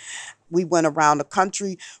action. We went around the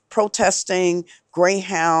country protesting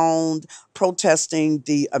Greyhound, protesting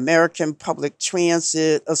the American Public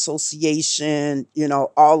Transit Association,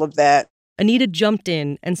 all of that. Anita jumped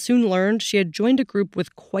in and soon learned she had joined a group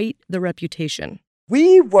with quite the reputation.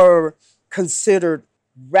 We were considered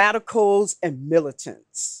radicals and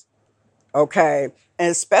militants. Okay, and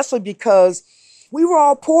especially because we were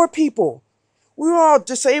all poor people. We were all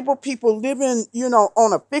disabled people living,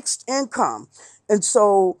 on a fixed income. And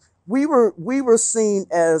so we were seen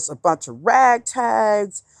as a bunch of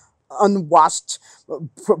ragtags, unwashed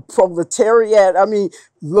proletariat. I mean,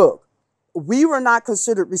 look, we were not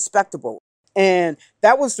considered respectable. And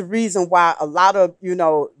that was the reason why a lot of,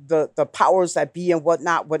 the powers that be and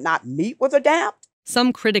whatnot would not meet with ADAPT.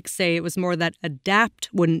 Some critics say it was more that ADAPT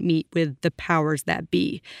wouldn't meet with the powers that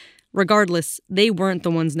be. Regardless, they weren't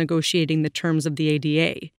the ones negotiating the terms of the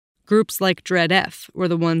ADA. Groups like DREAD-F were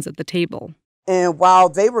the ones at the table. And while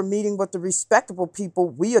they were meeting with the respectable people,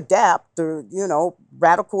 we ADAPT, the,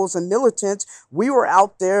 radicals and militants, we were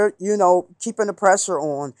out there, keeping the pressure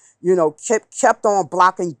on, kept on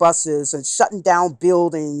blocking buses and shutting down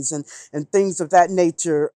buildings and things of that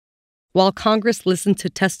nature. While Congress listened to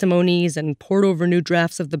testimonies and poured over new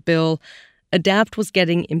drafts of the bill, ADAPT was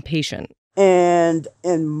getting impatient. And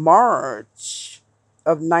in March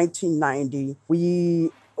of 1990,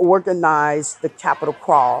 we organized the Capitol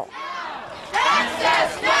Crawl.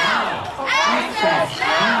 Access now!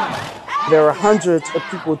 There are hundreds of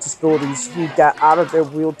people with disabilities who got out of their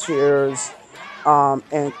wheelchairs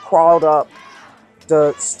and crawled up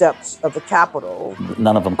the steps of the Capitol.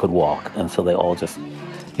 None of them could walk, and so they all just,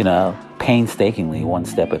 painstakingly, one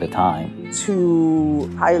step at a time. To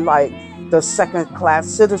highlight the second-class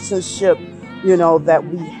citizenship, that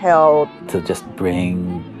we held. To just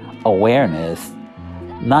bring awareness,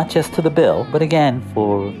 not just to the bill, but again,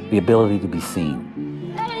 for the ability to be seen.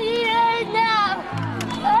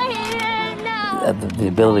 The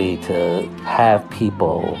ability to have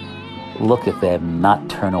people look at them, not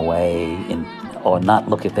turn away, or not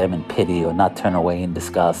look at them in pity, or not turn away in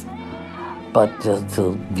disgust, but just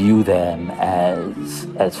to view them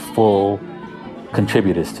as full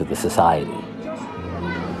contributors to the society.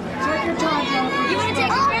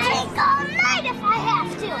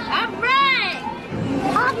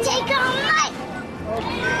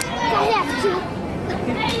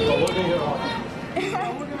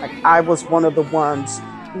 I was one of the ones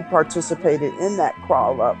who participated in that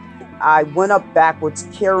crawl up. I went up backwards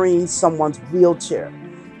carrying someone's wheelchair,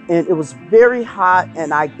 and it was very hot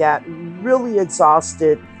and I got really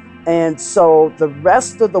exhausted. And so the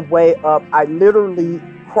rest of the way up, I literally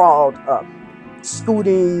crawled up,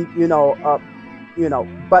 scooting, up,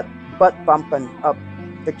 butt bumping up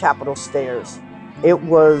the Capitol stairs. It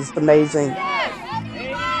was amazing.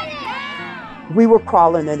 We were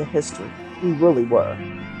crawling into history. We really were.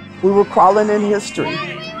 We were crawling in history.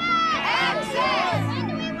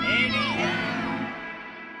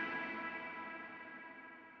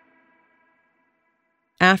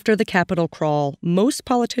 After the Capitol crawl, most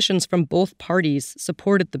politicians from both parties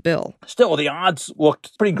supported the bill. Still, the odds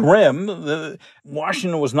looked pretty grim.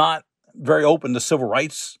 Washington was not very open to civil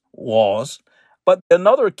rights laws. But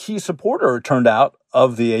another key supporter turned out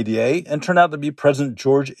of the ADA and turned out to be President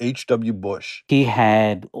George H.W. Bush. He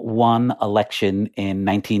had won election in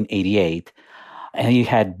 1988, and he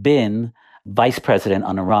had been vice president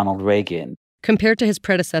under Ronald Reagan. Compared to his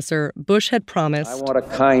predecessor, Bush had promised, "I want a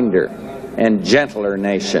kinder and gentler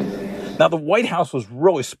nation." Now, the White House was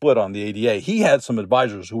really split on the ADA. He had some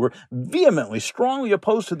advisors who were vehemently, strongly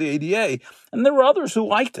opposed to the ADA, and there were others who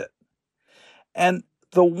liked it. And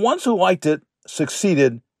the ones who liked it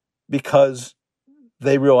succeeded because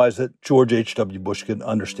they realized that George H.W. Bush could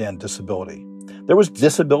understand disability. There was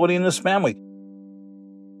disability in his family.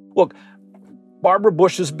 Look, Barbara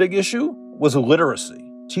Bush's big issue was illiteracy,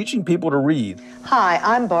 teaching people to read. Hi,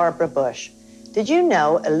 I'm Barbara Bush. Did you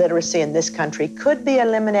know illiteracy in this country could be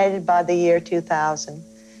eliminated by the year 2000?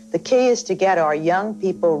 The key is to get our young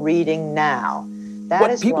people reading now.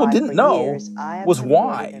 What people didn't know was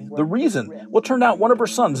why, the reason. Well, it turned out one of her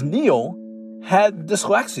sons, Neil, had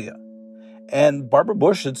dyslexia. And Barbara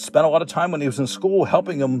Bush had spent a lot of time when he was in school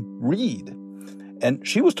helping him read. And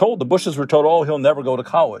she was told, the Bushes were told, oh, he'll never go to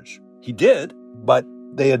college. He did, but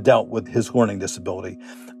they had dealt with his learning disability.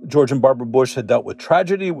 George and Barbara Bush had dealt with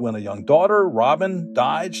tragedy when a young daughter, Robin,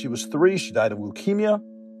 died. She was 3. She died of leukemia.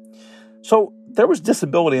 So there was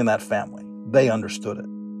disability in that family. They understood it.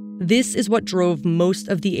 This is what drove most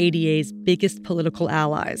of the ADA's biggest political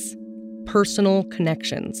allies: personal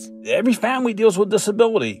connections. Every family deals with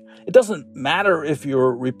disability. It doesn't matter if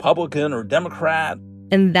you're Republican or Democrat.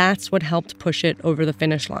 And that's what helped push it over the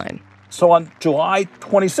finish line. So on July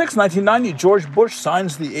 26, 1990, George Bush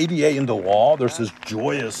signs the ADA into law. There's this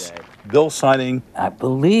joyous bill signing. I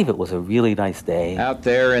believe it was a really nice day. Out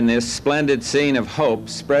there in this splendid scene of hope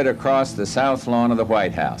spread across the south lawn of the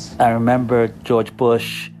White House. I remember George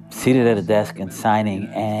Bush seated at a desk and signing,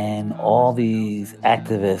 and all these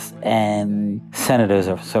activists and senators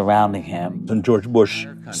are surrounding him. And George Bush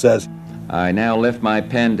says, I now lift my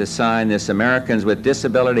pen to sign this Americans with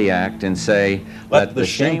Disability Act and say, let the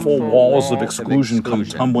shameful walls of exclusion come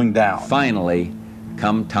tumbling down. Finally,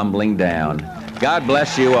 come tumbling down. God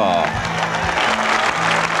bless you all.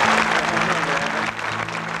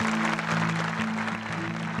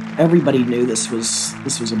 Everybody knew this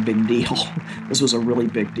was a big deal. This was a really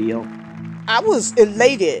big deal. I was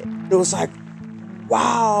elated. It was like,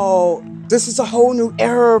 wow, this is a whole new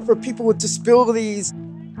era for people with disabilities.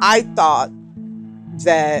 I thought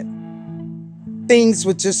that things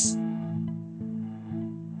would just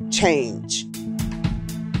change.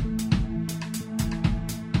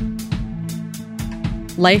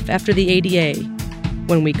 Life after the ADA,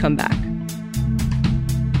 when we come back.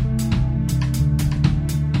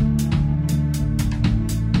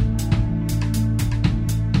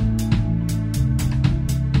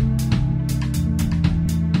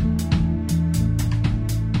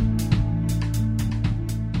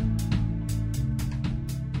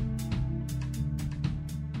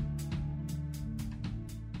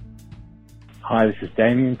 Hi, this is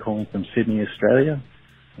Damien calling from Sydney, Australia,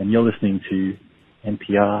 and you're listening to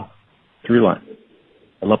NPR Throughline.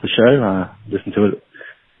 I love the show. Listen to it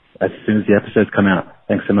as soon as the episodes come out.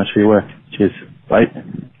 Thanks so much for your work. Cheers. Bye.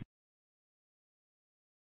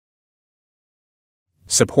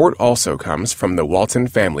 Support also comes from the Walton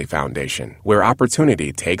Family Foundation, where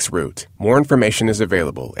opportunity takes root. More information is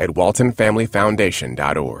available at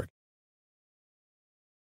waltonfamilyfoundation.org.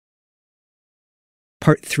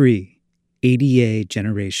 Part 3, ADA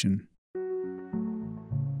Generation.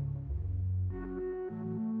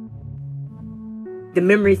 The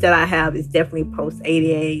memories that I have is definitely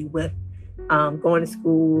post-ADA with going to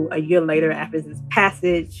school a year later after this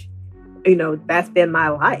passage. That's been my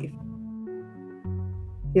life.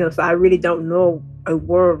 So I really don't know a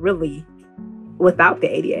world really without the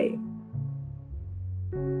ADA.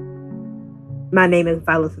 My name is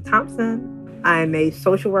Vilissa Thompson. I'm a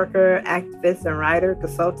social worker, activist, and writer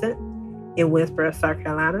consultant in Winsboro, South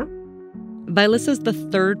Carolina. Vilissa's the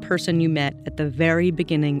third person you met at the very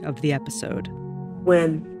beginning of the episode.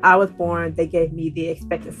 When I was born, they gave me the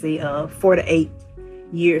expectancy of 4 to 8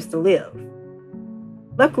 years to live.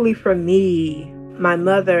 Luckily for me, my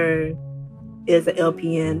mother is an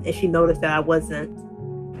LPN, and she noticed that I wasn't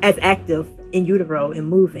as active in utero and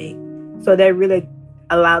moving. So that really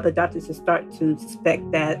allowed the doctors to start to suspect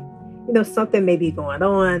that, something may be going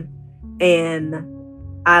on. And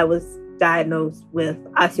I was diagnosed with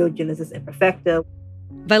osteogenesis imperfecta.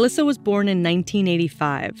 Vilissa was born in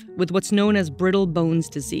 1985 with what's known as brittle bones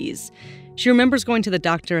disease. She remembers going to the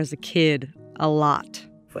doctor as a kid a lot.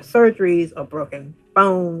 For surgeries or broken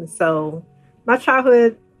bones. So my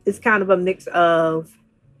childhood is kind of a mix of,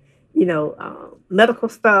 medical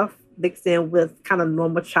stuff mixed in with kind of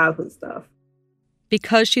normal childhood stuff.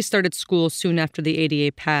 Because she started school soon after the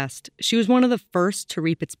ADA passed, she was one of the first to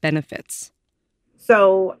reap its benefits.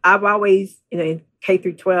 So I've always, in K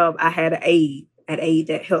through 12, I had an aide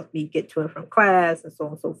that helped me get to and from class and so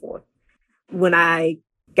on and so forth. When I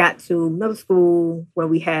got to middle school, when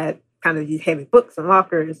we had kind of these heavy books and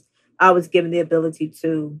lockers, I was given the ability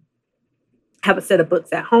to have a set of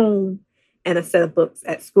books at home and a set of books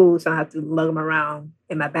at school, so I have to lug them around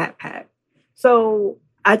in my backpack. So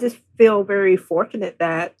I just feel very fortunate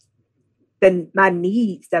that my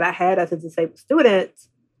needs that I had as a disabled student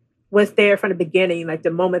was there from the beginning, like the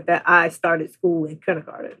moment that I started school in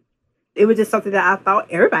kindergarten. It was just something that I thought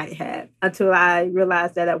everybody had until I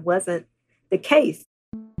realized that it wasn't the case.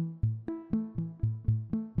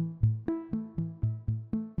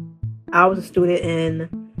 I was a student in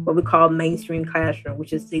what we call mainstream classroom,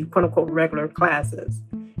 which is the quote-unquote regular classes.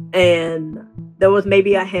 And there was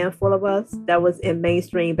maybe a handful of us that was in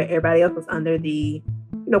mainstream, but everybody else was under the,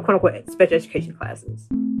 quote-unquote special education classes.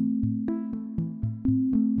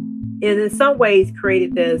 And in some ways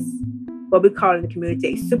created this, what we call in the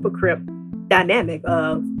community, a super crip dynamic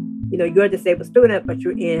of, you're a disabled student, but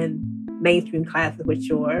you're in mainstream classes with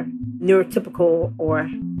your neurotypical or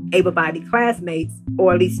able-bodied classmates,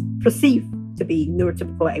 or at least perceived to be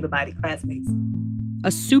neurotypical able-bodied classmates. A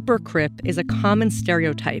super crip is a common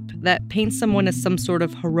stereotype that paints someone as some sort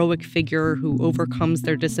of heroic figure who overcomes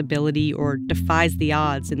their disability or defies the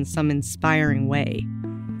odds in some inspiring way.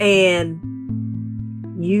 And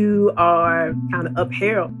you are kind of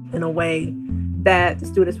upheld in a way that the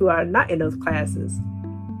students who are not in those classes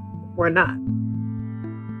were not.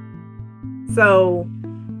 So,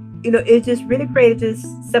 it just really created this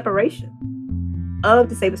separation of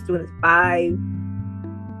disabled students by,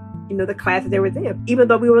 the classes they were in, even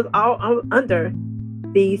though we were all under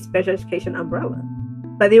the special education umbrella.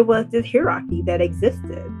 But there was this hierarchy that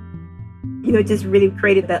existed. It just really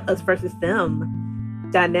created that us versus them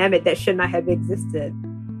dynamic that should not have existed.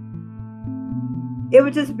 It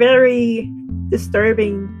was just very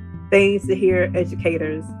disturbing things to hear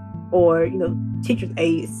educators or, teachers'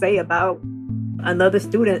 aides say about another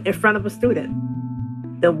student in front of a student.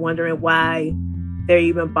 Them wondering why they're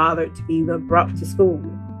even bothered to be even brought to school.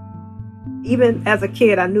 Even as a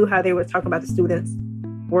kid, I knew how they were talking about the students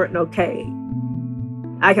weren't okay.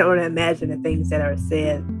 I can only imagine the things that are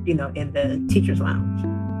said, in the teacher's lounge.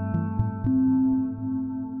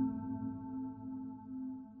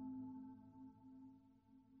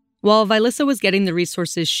 While Vilissa was getting the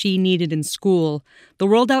resources she needed in school, the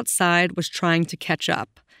world outside was trying to catch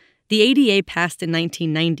up. The ADA passed in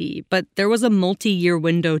 1990, but there was a multi-year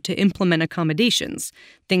window to implement accommodations,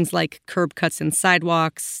 things like curb cuts in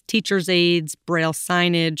sidewalks, teachers' aides, braille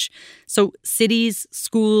signage. So cities,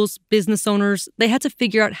 schools, business owners, they had to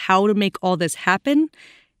figure out how to make all this happen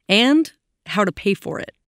and how to pay for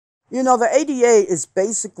it. The ADA is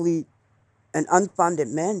basically an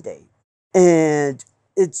unfunded mandate. And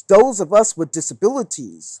it's those of us with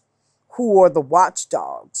disabilities who are the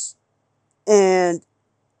watchdogs. And,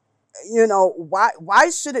 why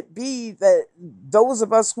should it be that those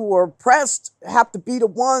of us who are oppressed have to be the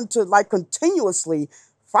one to continuously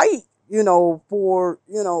fight, for,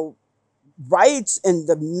 rights and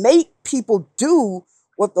to make people do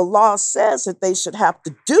what the law says that they should have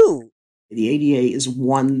to do? The ADA is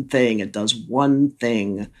one thing. It does one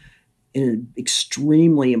thing in an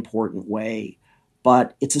extremely important way,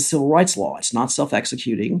 but it's a civil rights law. It's not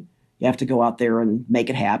self-executing. You have to go out there and make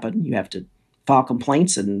it happen. You have to file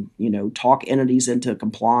complaints and, talk entities into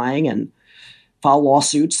complying and file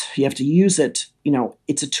lawsuits. You have to use it.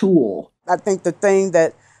 It's a tool. I think the thing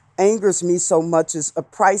that angers me so much is a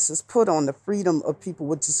price is put on the freedom of people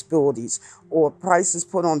with disabilities, or a price is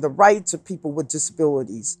put on the rights of people with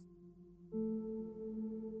disabilities.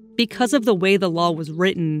 Because of the way the law was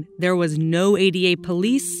written, there was no ADA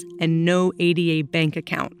police and no ADA bank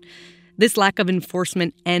account. This lack of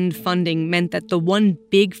enforcement and funding meant that the one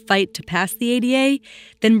big fight to pass the ADA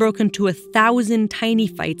then broke into 1,000 tiny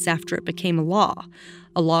fights after it became a law.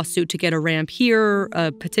 A lawsuit to get a ramp here,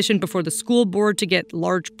 a petition before the school board to get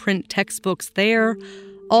large print textbooks there.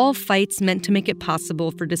 All fights meant to make it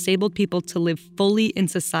possible for disabled people to live fully in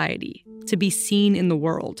society, to be seen in the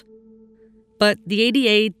world. But the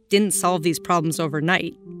ADA didn't solve these problems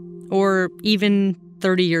overnight, or even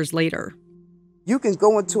 30 years later. You can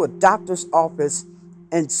go into a doctor's office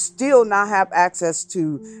and still not have access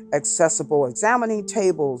to accessible examining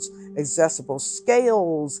tables, accessible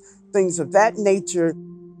scales, things of that nature.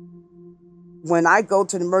 When I go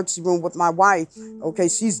to the emergency room with my wife, okay,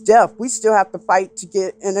 she's deaf, we still have to fight to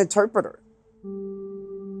get an interpreter.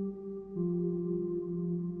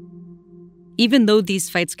 Even though these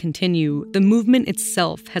fights continue, the movement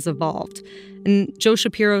itself has evolved. And Joe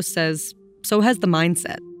Shapiro says, so has the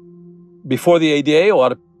mindset. Before the ADA, a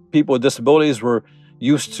lot of people with disabilities were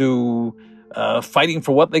used to fighting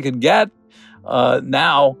for what they could get.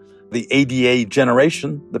 Now, the ADA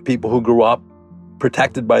generation, the people who grew up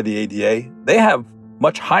protected by the ADA, they have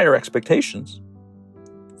much higher expectations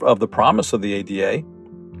of the promise of the ADA.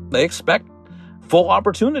 They expect full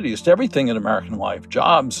opportunities to everything in American life,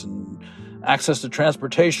 jobs and access to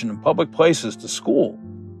transportation and public places, to school.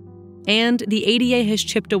 And the ADA has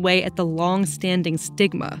chipped away at the long-standing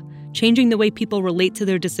stigma, changing the way people relate to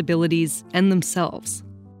their disabilities and themselves.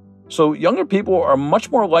 So younger people are much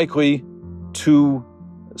more likely to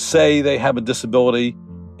say they have a disability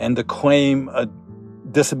and to claim a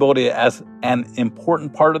disability as an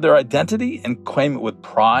important part of their identity and claim it with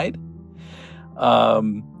pride.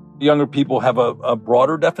 Younger people have a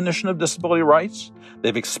broader definition of disability rights.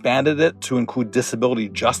 They've expanded it to include disability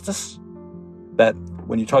justice, that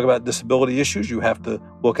when you talk about disability issues, you have to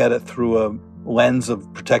look at it through a lens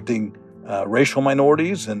of protecting racial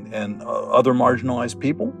minorities and other marginalized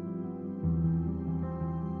people.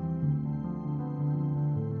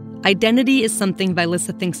 Identity is something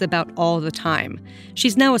Vilissa thinks about all the time.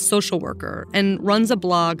 She's now a social worker and runs a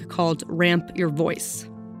blog called Ramp Your Voice,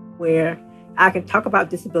 where I can talk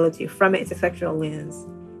about disability from an intersectional lens,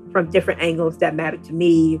 from different angles that matter to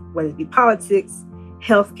me, whether it be politics,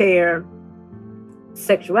 healthcare,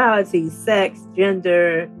 sexuality, sex,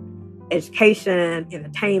 gender, education,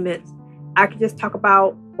 entertainment. I can just talk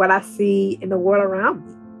about what I see in the world around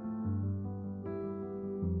me.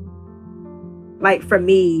 Like for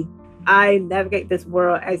me, I navigate this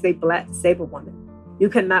world as a Black disabled woman. You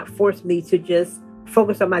cannot force me to just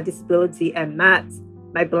focus on my disability and not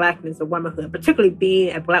my Blackness or womanhood, particularly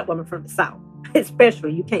being a Black woman from the South.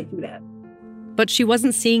 Especially, you can't do that. But she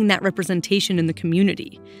wasn't seeing that representation in the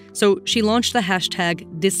community. So she launched the hashtag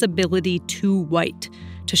 #DisabilityTooWhite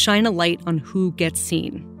to shine a light on who gets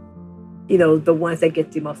seen. The ones that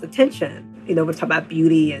get the most attention. We talk about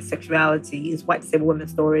beauty and sexuality, is white disabled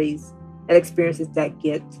women's stories and experiences that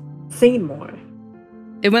get seen more.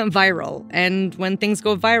 It went viral, and when things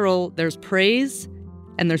go viral, there's praise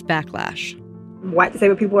and there's backlash. White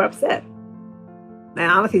disabled people were upset. And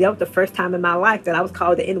honestly, that was the first time in my life that I was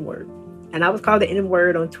called the N-word. And I was called the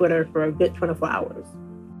N-word on Twitter for a good 24 hours.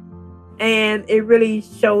 And it really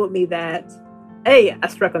showed me that, A, I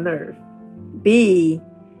struck a nerve. B,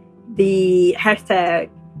 the hashtag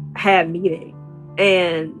had meaning.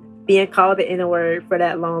 And being called the N-word for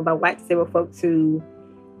that long by white disabled folks who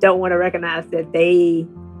don't want to recognize that they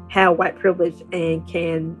have white privilege and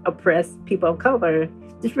can oppress people of color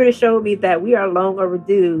just really showed me that we are long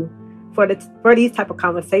overdue for these type of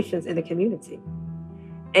conversations in the community.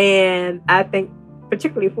 And I think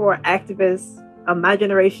particularly for activists of my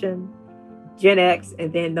generation, Gen X,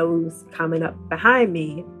 and then those coming up behind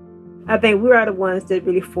me, I think we are the ones that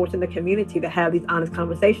really force in the community to have these honest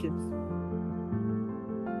conversations.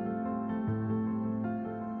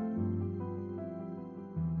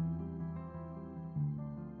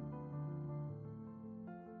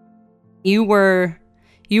 You were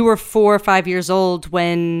 4 or 5 years old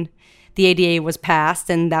when the ADA was passed,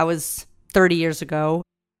 and that was 30 years ago.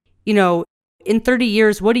 You know, in 30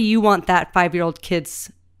 years, what do you want that 5-year-old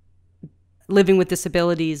kid's living with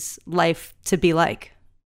disabilities life to be like?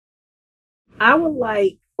 I would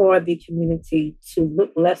like for the community to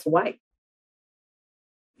look less white.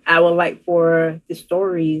 I would like for the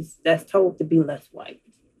stories that's told to be less white.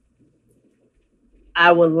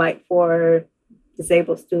 I would like for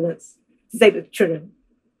disabled children,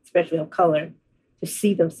 especially of color, to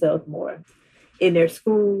see themselves more in their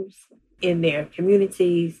schools, in their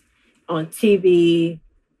communities, on TV,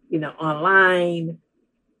 online,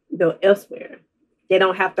 elsewhere. They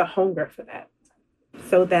don't have to hunger for that,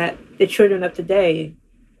 so that the children of today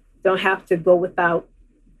don't have to go without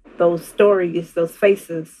those stories, those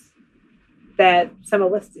faces that some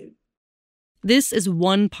of us do. This is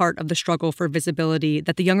one part of the struggle for visibility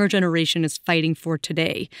that the younger generation is fighting for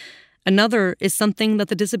today. Another is something that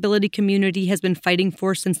the disability community has been fighting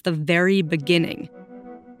for since the very beginning: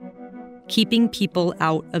 keeping people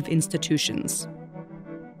out of institutions.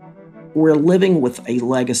 We're living with a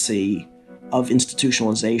legacy of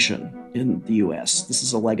institutionalization in the U.S. This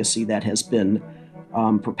is a legacy that has been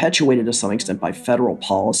perpetuated to some extent by federal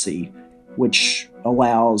policy, which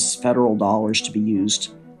allows federal dollars to be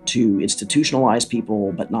used to institutionalize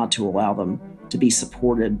people, but not to allow them to be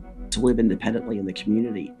supported to live independently in the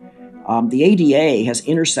community. The ADA has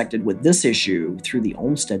intersected with this issue through the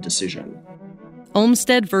Olmstead decision.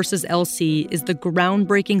 Olmstead versus LC is the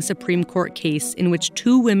groundbreaking Supreme Court case in which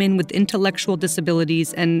 2 women with intellectual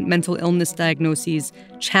disabilities and mental illness diagnoses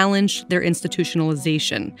challenged their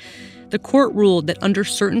institutionalization. The court ruled that under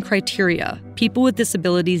certain criteria, people with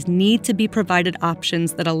disabilities need to be provided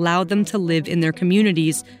options that allow them to live in their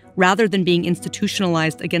communities rather than being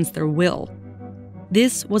institutionalized against their will.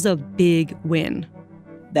 This was a big win.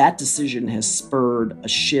 That decision has spurred a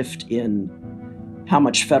shift in how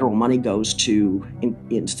much federal money goes to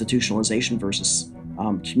institutionalization versus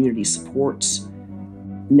community supports.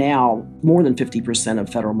 Now, more than 50% of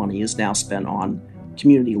federal money is now spent on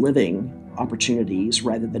community living opportunities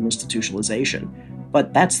rather than institutionalization.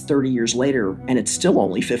 But that's 30 years later, and it's still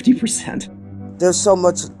only 50%. There's so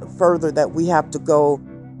much further that we have to go.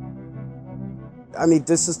 I mean,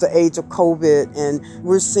 this is the age of COVID, and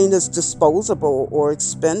we're seen as disposable or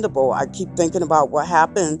expendable. I keep thinking about what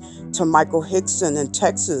happened to Michael Hickson in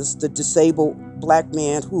Texas, the disabled Black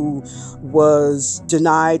man who was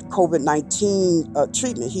denied COVID-19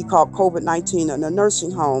 treatment. He caught COVID-19 in a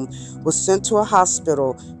nursing home, was sent to a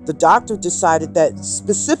hospital. The doctor decided that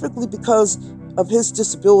specifically because of his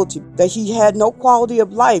disability, that he had no quality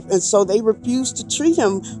of life, and so they refused to treat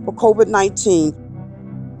him for COVID-19.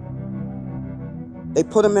 They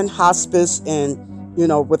put him in hospice and,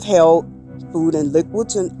 withheld food and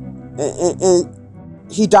liquids, and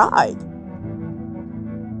he died.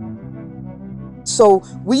 So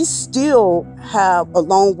we still have a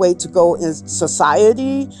long way to go in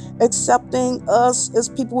society accepting us as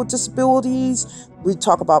people with disabilities. We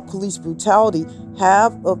talk about police brutality.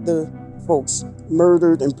 Half of the folks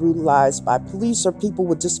murdered and brutalized by police are people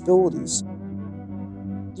with disabilities.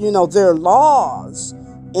 There are laws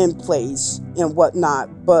in place and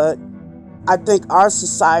whatnot, but I think our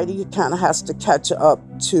society kind of has to catch up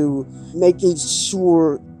to making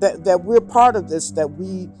sure that we're part of this, that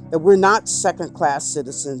we're not second-class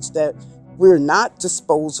citizens, that we're not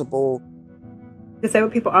disposable.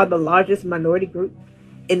 Disabled people are the largest minority group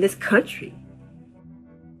in this country.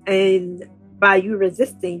 And by you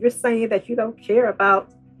resisting, you're saying that you don't care about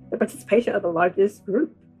the participation of the largest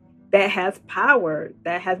group that has power,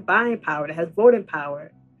 that has buying power, that has voting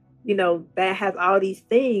power, that has all these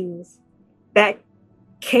things that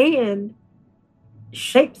can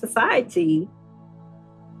shape society.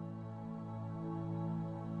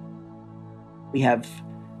 We have,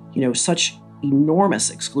 such enormous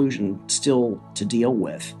exclusion still to deal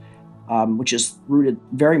with, which is rooted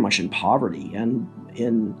very much in poverty and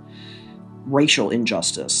in racial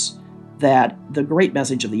injustice, that the great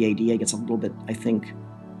message of the ADA gets a little bit, I think,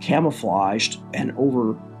 camouflaged and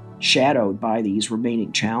overshadowed by these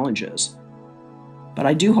remaining challenges. But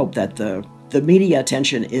I do hope that the media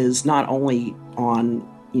attention is not only on,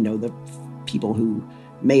 the people who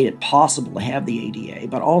made it possible to have the ADA,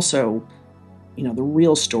 but also, the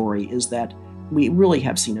real story is that we really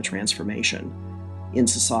have seen a transformation in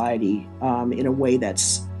society in a way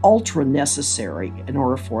that's ultra necessary in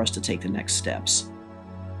order for us to take the next steps.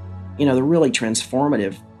 the really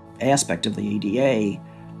transformative aspect of the ADA,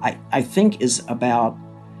 I think, is about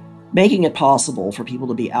making it possible for people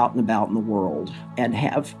to be out and about in the world and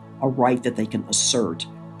have a right that they can assert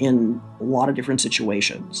in a lot of different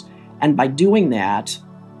situations. And by doing that,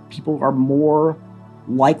 people are more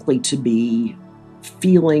likely to be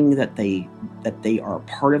feeling that they are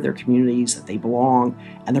part of their communities, that they belong,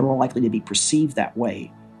 and they're more likely to be perceived that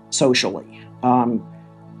way socially.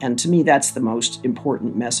 And to me, that's the most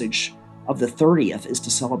important message of the 30th, is to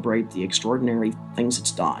celebrate the extraordinary things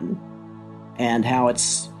it's done and how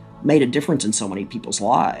it's made a difference in so many people's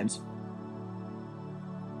lives.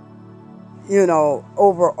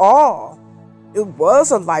 Overall, it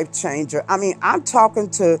was a life changer. I mean, I'm talking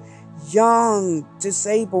to young,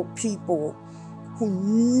 disabled people who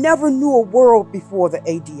never knew a world before the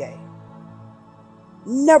ADA.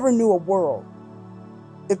 Never knew a world.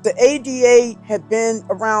 If the ADA had been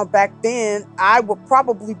around back then, I would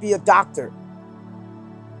probably be a doctor.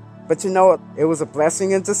 But it was a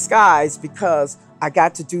blessing in disguise, because I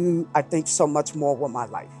got to do, I think, so much more with my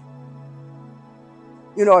life.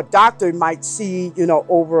 A doctor might see,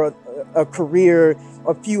 over a career,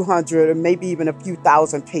 a few hundred or maybe even a few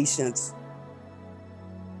thousand patients.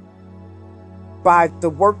 By the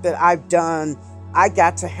work that I've done, I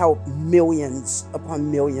got to help millions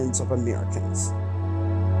upon millions of Americans.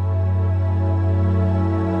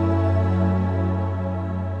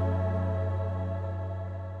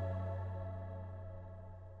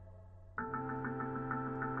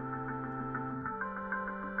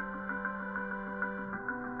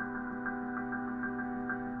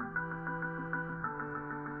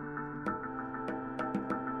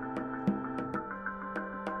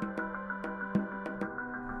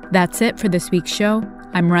 That's it for this week's show.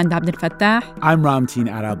 I'm Rand Abdel Fattah. I'm Ramteen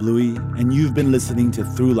Arablouei, and you've been listening to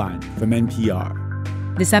Throughline from NPR.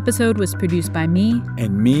 This episode was produced by me.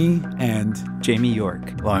 And Jamie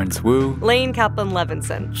York. Lawrence Wu. Lane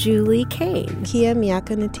Kaplan-Levinson. Julie Kane. Kia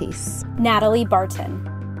Miaka Natisse. Natalie Barton.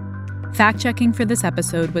 Fact-checking for this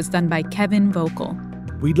episode was done by Kevin Vogel.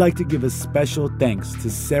 We'd like to give a special thanks to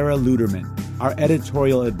Sarah Luderman, our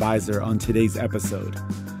editorial advisor on today's episode.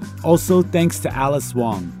 Also, thanks to Alice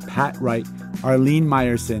Wong, Pat Wright, Arlene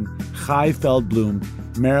Meyerson, Chai Feldblum,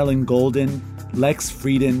 Marilyn Golden, Lex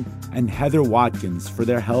Frieden, and Heather Watkins for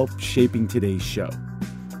their help shaping today's show.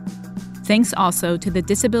 Thanks also to the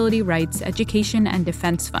Disability Rights Education and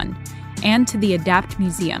Defense Fund and to the ADAPT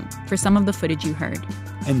Museum for some of the footage you heard.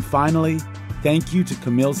 And finally, thank you to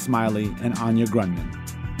Camille Smiley and Anya Grundman.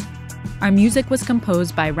 Our music was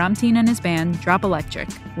composed by Ramteen and his band Drop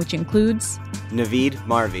Electric, which includes Naveed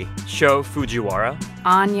Marvi, Sho Fujiwara,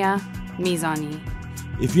 Anya Mizani.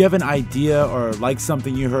 If you have an idea or like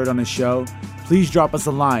something you heard on the show, please drop us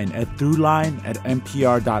a line at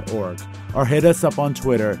throughline@npr.org or hit us up on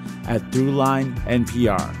Twitter at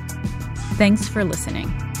throughlinenpr. Thanks for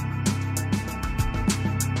listening.